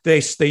they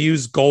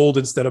use gold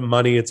instead of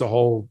money. It's a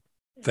whole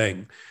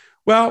thing.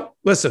 Well,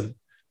 listen,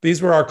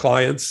 these were our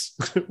clients.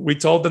 We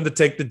told them to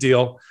take the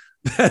deal.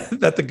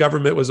 that the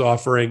government was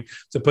offering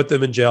to put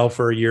them in jail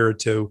for a year or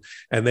two.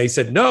 And they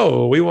said,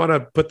 no, we want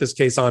to put this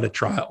case on a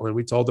trial. And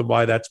we told them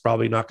why that's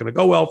probably not going to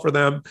go well for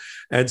them.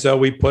 And so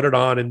we put it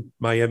on in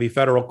Miami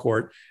federal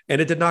court, and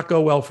it did not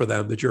go well for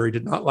them. The jury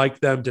did not like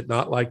them, did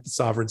not like the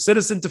sovereign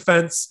citizen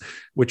defense,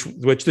 which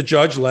the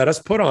judge let us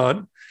put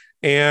on.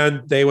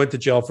 And they went to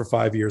jail for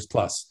 5 years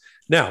plus.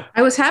 Now,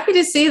 I was happy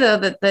to see, though,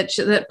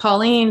 that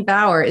Pauline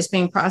Bauer is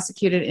being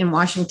prosecuted in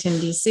Washington,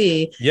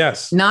 D.C.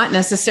 Yes. Not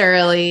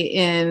necessarily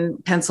in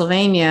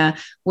Pennsylvania,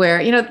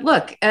 where,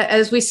 look,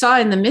 as we saw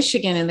in the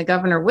Michigan in the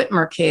Governor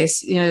Whitmer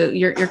case,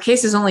 your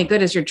case is only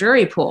good as your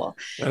jury pool.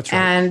 That's right.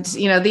 And,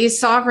 these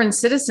sovereign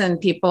citizen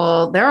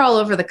people, they're all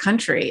over the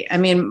country. I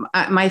mean,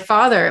 my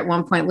father at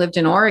one point lived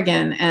in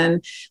Oregon,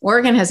 and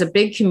Oregon has a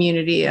big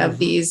community of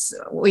these,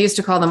 we used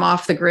to call them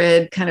off the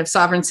grid kind of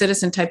sovereign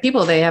citizen type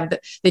people. They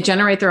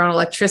generate their own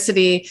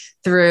electricity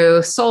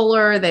through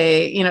solar.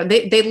 They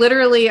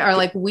literally are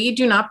like, we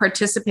do not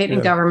participate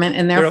in government,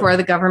 and therefore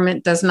the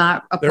government does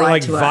not apply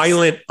to us. They're like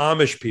violent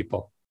Amish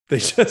people. They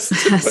just,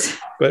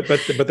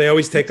 but they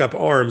always take up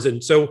arms.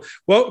 And so,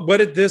 what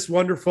did this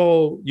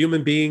wonderful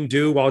human being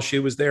do while she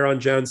was there on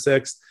Jan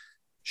 6th?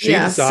 She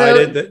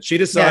decided,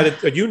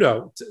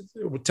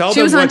 tell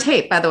she was on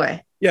tape, by the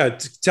way. Yeah,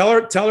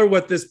 tell her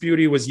what this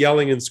beauty was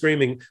yelling and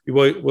screaming.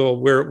 Well,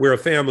 we're a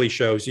family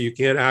show, so you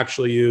can't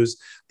actually use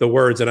the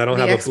words, and I don't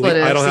have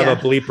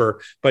a bleeper.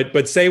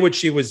 But say what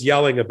she was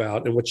yelling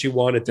about and what she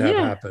wanted to have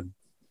happen.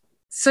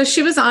 So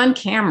she was on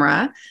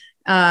camera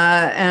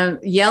and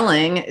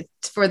yelling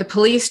for the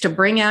police to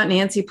bring out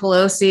Nancy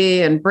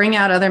Pelosi and bring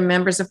out other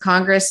members of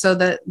Congress so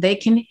that they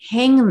can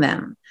hang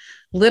them.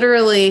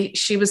 Literally,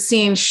 she was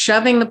seen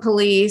shoving the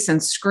police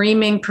and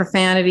screaming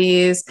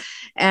profanities.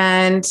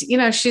 And,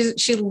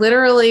 she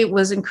literally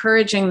was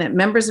encouraging that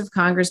members of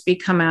Congress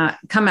come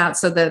out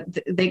so that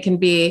they can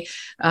be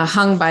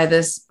hung by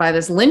this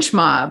lynch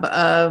mob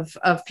of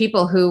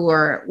people who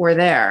were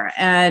there.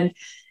 And,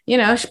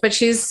 but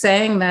she's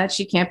saying that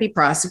she can't be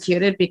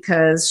prosecuted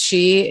because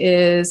she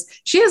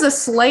has a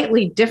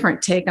slightly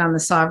different take on the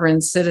sovereign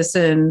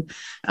citizen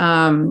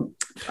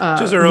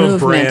just her own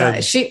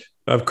brand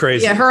of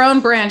crazy. Yeah, her own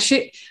brand.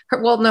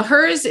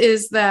 Hers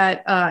is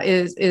that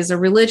is a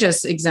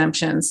religious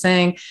exemption,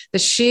 saying that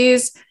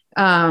she's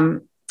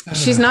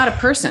not a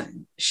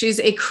person. She's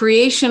a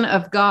creation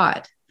of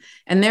God,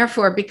 and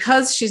therefore,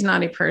 because she's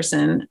not a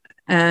person,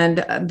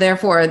 and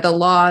therefore the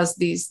laws,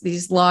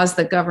 these laws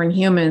that govern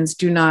humans,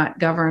 do not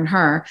govern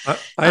her.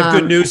 I have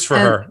good news for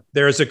her.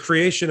 There is a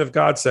creation of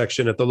God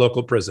section at the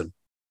local prison.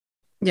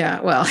 Yeah,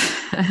 well.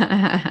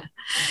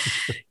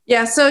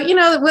 Yeah. So,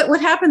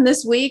 what happened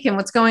this week and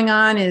what's going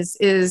on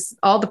is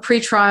all the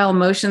pretrial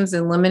motions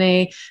in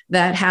limine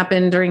that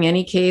happen during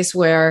any case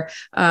where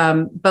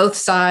both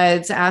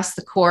sides ask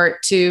the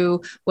court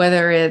to,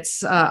 whether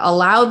it's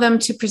allow them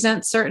to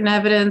present certain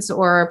evidence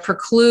or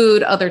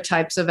preclude other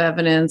types of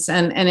evidence.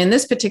 And in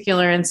this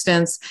particular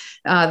instance,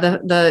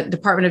 the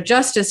Department of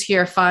Justice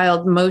here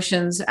filed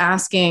motions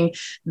asking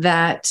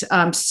that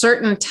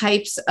certain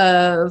types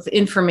of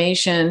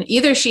information,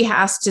 either she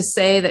has to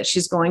say that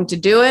she's going to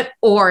do it,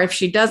 or if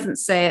she doesn't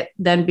say it,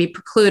 then be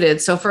precluded.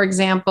 So, for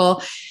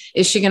example,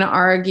 is she going to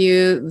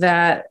argue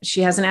that she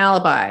has an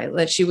alibi,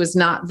 that she was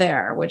not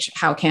there? Which,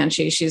 how can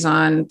she? She's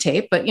on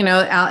tape. But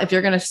if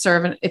you're going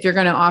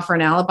to offer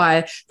an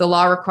alibi, the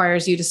law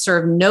requires you to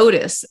serve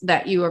notice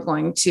that you are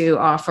going to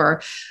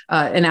offer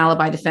an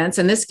alibi defense,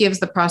 and this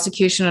gives the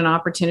prosecution an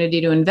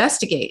opportunity to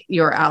investigate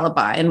your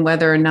alibi and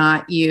whether or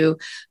not you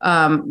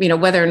were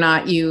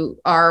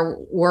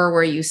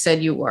where you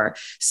said you were.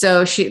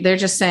 So they're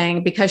just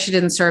saying because she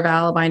didn't serve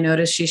alibi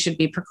notice, she should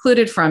be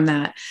precluded from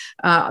that.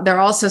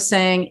 They're also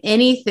saying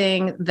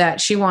anything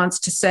that she wants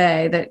to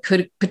say that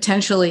could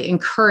potentially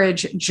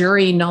encourage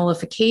jury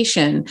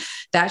nullification,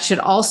 that should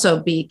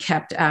also be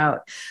kept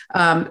out.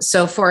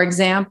 So, for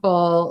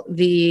example,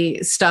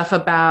 the stuff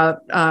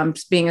about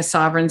being a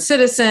sovereign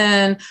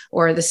citizen,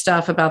 or the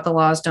stuff about the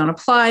laws don't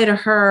apply to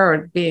her,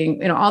 or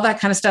being, all that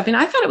kind of stuff. And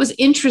I thought it was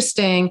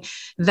interesting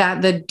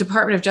that the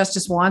Department of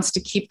Justice wants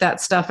to keep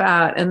that stuff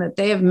out, and that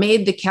they have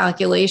made the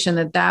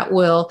calculation that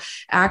will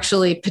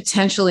actually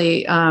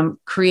potentially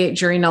create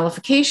jury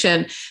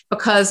nullification.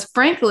 Because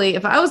frankly,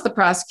 if I was the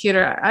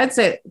prosecutor, I'd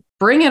say,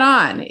 bring it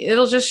on.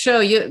 It'll just show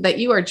you that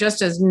you are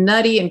just as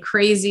nutty and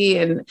crazy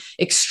and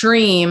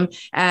extreme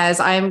as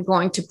I'm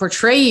going to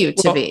portray you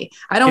to be.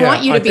 I don't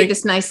want you to be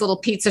this nice little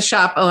pizza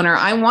shop owner.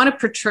 I want to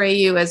portray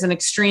you as an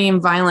extreme,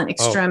 violent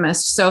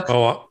extremist.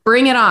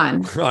 Bring it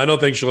on. I don't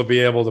think she'll be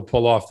able to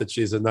pull off that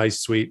she's a nice,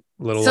 sweet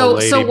little old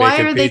lady. So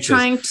why are they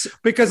trying to?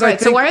 Because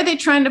so why are they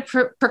trying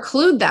to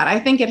preclude that? I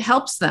think it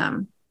helps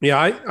them.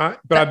 Yeah,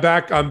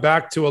 I'm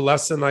back to a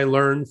lesson I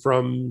learned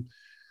from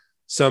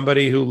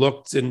somebody who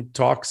looked and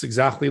talks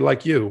exactly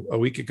like you a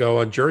week ago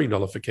on jury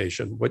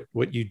nullification.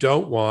 What you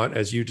don't want,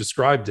 as you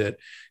described it,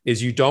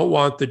 is you don't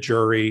want the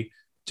jury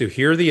to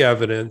hear the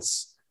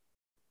evidence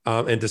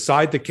and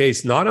decide the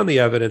case not on the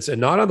evidence and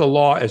not on the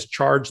law as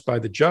charged by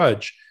the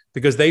judge,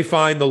 because they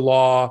find the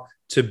law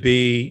to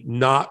be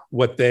not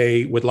what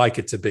they would like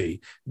it to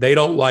be. They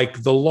don't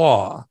like the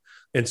law.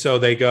 And so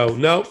they go,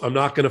 no, I'm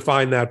not going to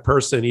find that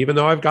person, even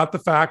though I've got the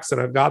facts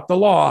and I've got the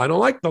law. I don't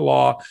like the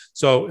law.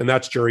 So, and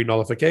that's jury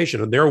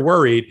nullification. And they're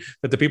worried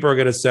that the people are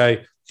going to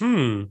say,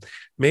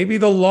 maybe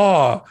the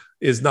law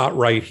is not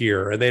right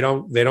here. And they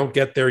don't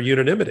get their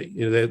unanimity.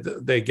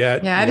 They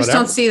get, I just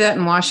don't see that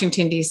in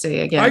Washington, D.C.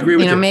 again. I agree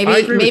with you.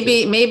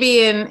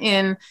 Maybe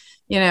in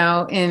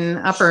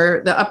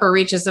the upper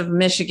reaches of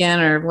Michigan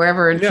or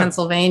wherever in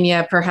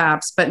Pennsylvania,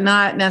 perhaps, but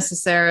not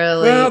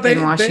necessarily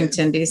in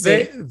Washington,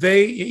 D.C.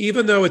 They,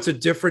 even though it's a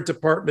different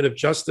Department of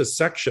Justice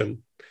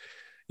section,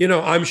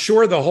 I'm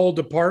sure the whole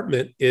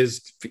department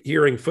is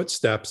hearing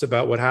footsteps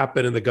about what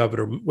happened in the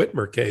Governor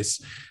Whitmer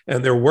case,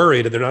 and they're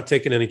worried and they're not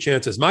taking any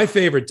chances. My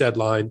favorite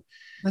deadline.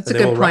 That's a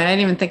good point. I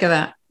didn't even think of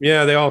that.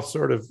 Yeah, they all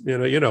sort of,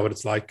 you know what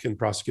it's like in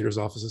prosecutors'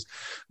 offices.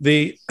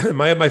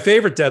 My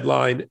favorite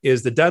deadline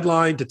is the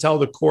deadline to tell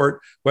the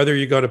court whether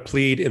you're going to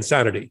plead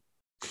insanity.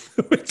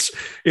 Which,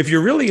 if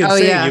you're really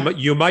insane,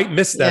 you might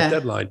miss that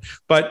deadline.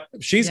 But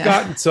she's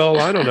got until,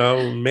 I don't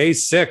know, May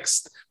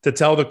 6th to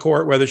tell the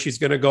court whether she's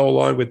going to go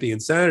along with the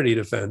insanity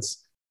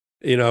defense,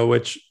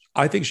 which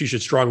I think she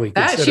should strongly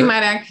consider. She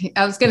might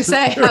I was going to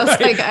say, I was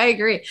like, I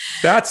agree.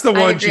 That's the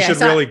one she should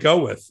really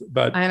go with.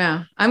 But I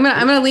know I'm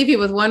going to leave you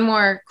with one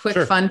more quick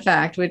fun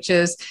fact, which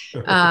is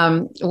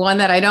one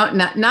that I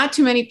not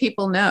too many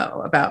people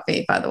know about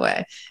me, by the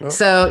way. Oh.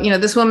 So,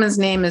 this woman's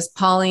name is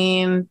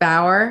Pauline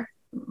Bauer.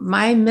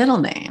 My middle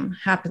name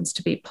happens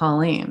to be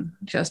Pauline,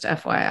 just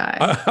FYI.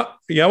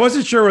 I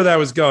wasn't sure where that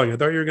was going. I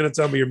thought you were going to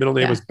tell me your middle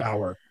name was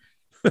Bauer.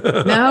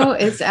 No,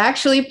 it's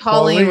actually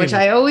Pauline, which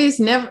I always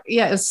never.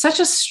 Yeah, it's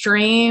such a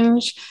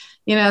strange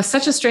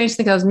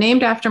thing. I was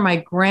named after my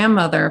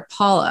grandmother,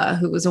 Paula,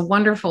 who was a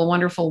wonderful,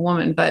 wonderful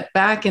woman. But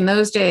back in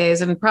those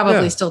days, and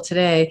probably still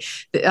today,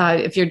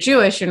 if you're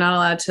Jewish, you're not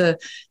allowed to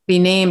be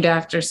named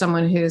after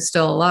someone who's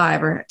still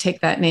alive or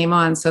take that name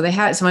on. So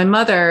my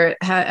mother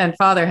and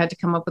father had to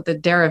come up with a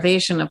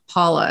derivation of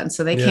Paula. And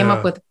so they came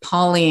up with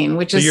Pauline,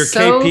 which is you're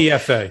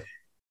KPFA.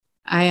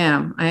 I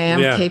am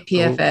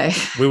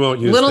KPFA. We won't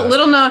use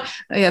little known.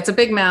 Yeah, it's a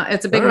big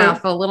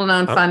mouthful. Little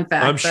known fun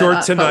fact. I'm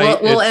sure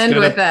tonight we'll end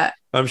with that.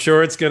 I'm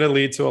sure it's going to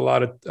lead to a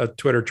lot of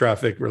Twitter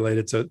traffic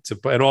related to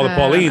and all the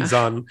Paulines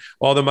on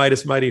all the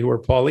Midas Mighty who are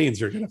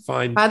Paulines are going to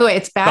find. By the way,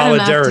 it's bad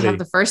enough to have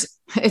the first.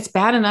 It's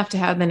bad enough to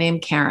have the name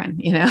Karen.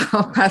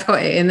 By the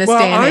way, in this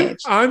day and age,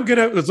 I'm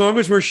gonna, as long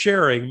as we're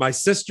sharing. My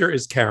sister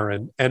is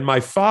Karen, and my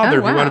father.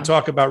 If you want to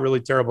talk about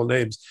really terrible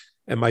names,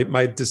 and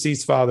my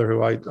deceased father,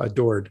 who I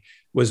adored,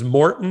 was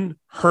Morton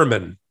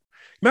Herman.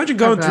 Imagine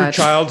going through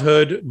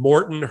childhood,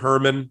 Morton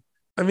Herman.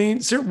 I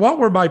mean, what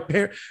were my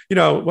parents,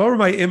 what were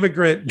my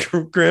immigrant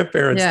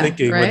grandparents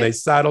thinking when they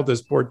saddled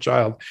this poor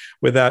child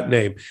with that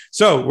name?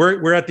 So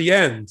we're at the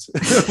end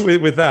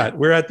with that.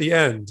 We're at the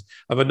end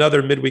of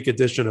another midweek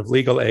edition of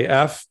Legal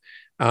AF.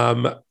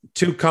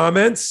 2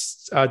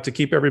 comments to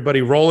keep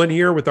everybody rolling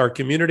here with our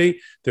community.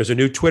 There's a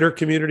new Twitter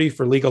community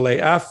for Legal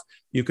AF.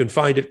 You can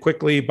find it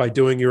quickly by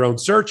doing your own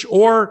search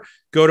or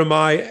go to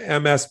my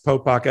MS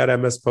Popak at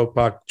MS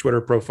Popak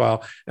Twitter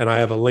profile. And I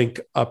have a link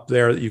up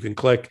there that you can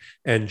click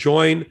and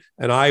join.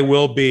 And I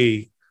will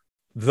be,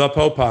 the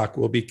Popak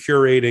will be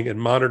curating and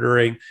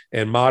monitoring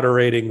and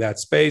moderating that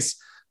space.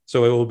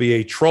 So it will be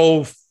a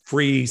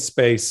troll-free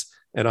space,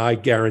 and I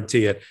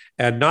guarantee it.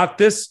 And not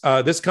this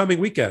coming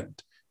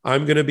weekend.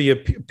 I'm going to be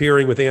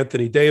appearing with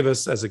Anthony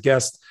Davis as a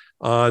guest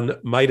on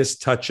Midas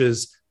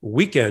Touch's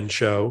weekend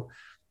show.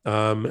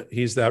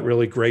 He's that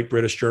really great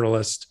British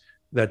journalist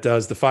that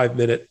does the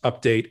 5-minute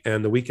update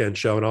and the weekend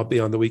show. And I'll be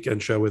on the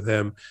weekend show with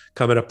him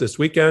coming up this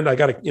weekend. I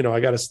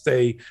gotta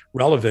stay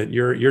relevant.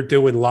 You're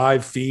doing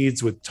live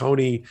feeds with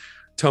Tony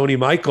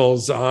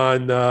Michaels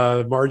on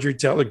Marjorie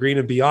Taylor Greene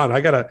and beyond.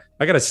 I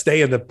gotta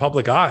stay in the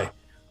public eye.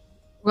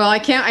 Well, I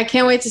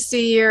can't wait to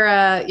see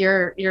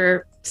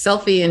your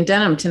selfie in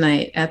denim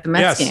tonight at the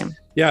Mets game.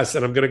 Yes.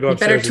 And I'm going to go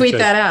upstairs. You better tweet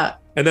that out.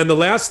 And then the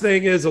last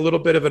thing is a little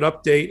bit of an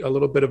update, a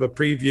little bit of a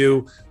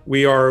preview.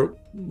 We are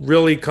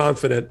really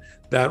confident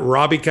that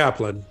Robbie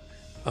Kaplan,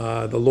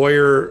 the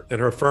lawyer and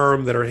her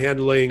firm that are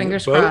handling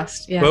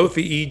both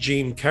the E.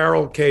 Jean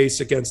Carroll case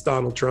against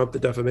Donald Trump, the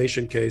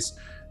defamation case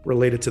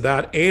related to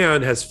that,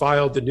 and has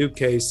filed the new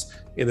case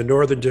in the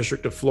Northern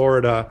District of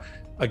Florida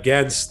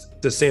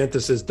against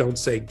DeSantis's Don't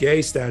Say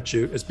Gay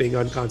statute as being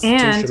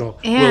unconstitutional,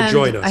 will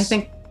join us. I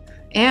think,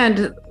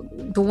 and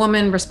the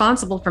woman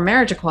responsible for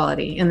marriage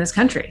equality in this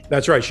country.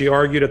 That's right. She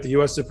argued at the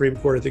U.S. Supreme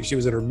Court. I think she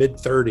was in her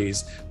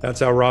mid-30s. That's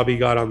how Robbie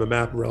got on the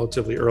map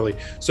relatively early.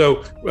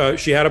 So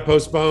she had to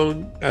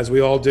postpone, as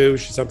we all do.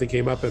 Something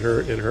came up in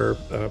her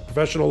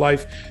professional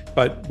life,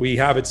 but we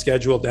have it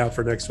scheduled now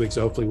for next week.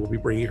 So hopefully we'll be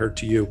bringing her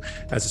to you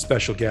as a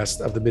special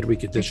guest of the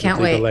midweek edition of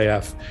Legal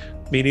AF.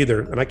 Me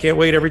neither. And I can't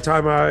wait every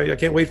time. I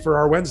can't wait for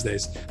our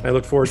Wednesdays. I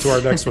look forward to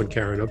our next one,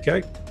 Karen.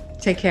 Okay?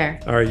 Take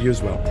care. All right. You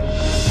as well.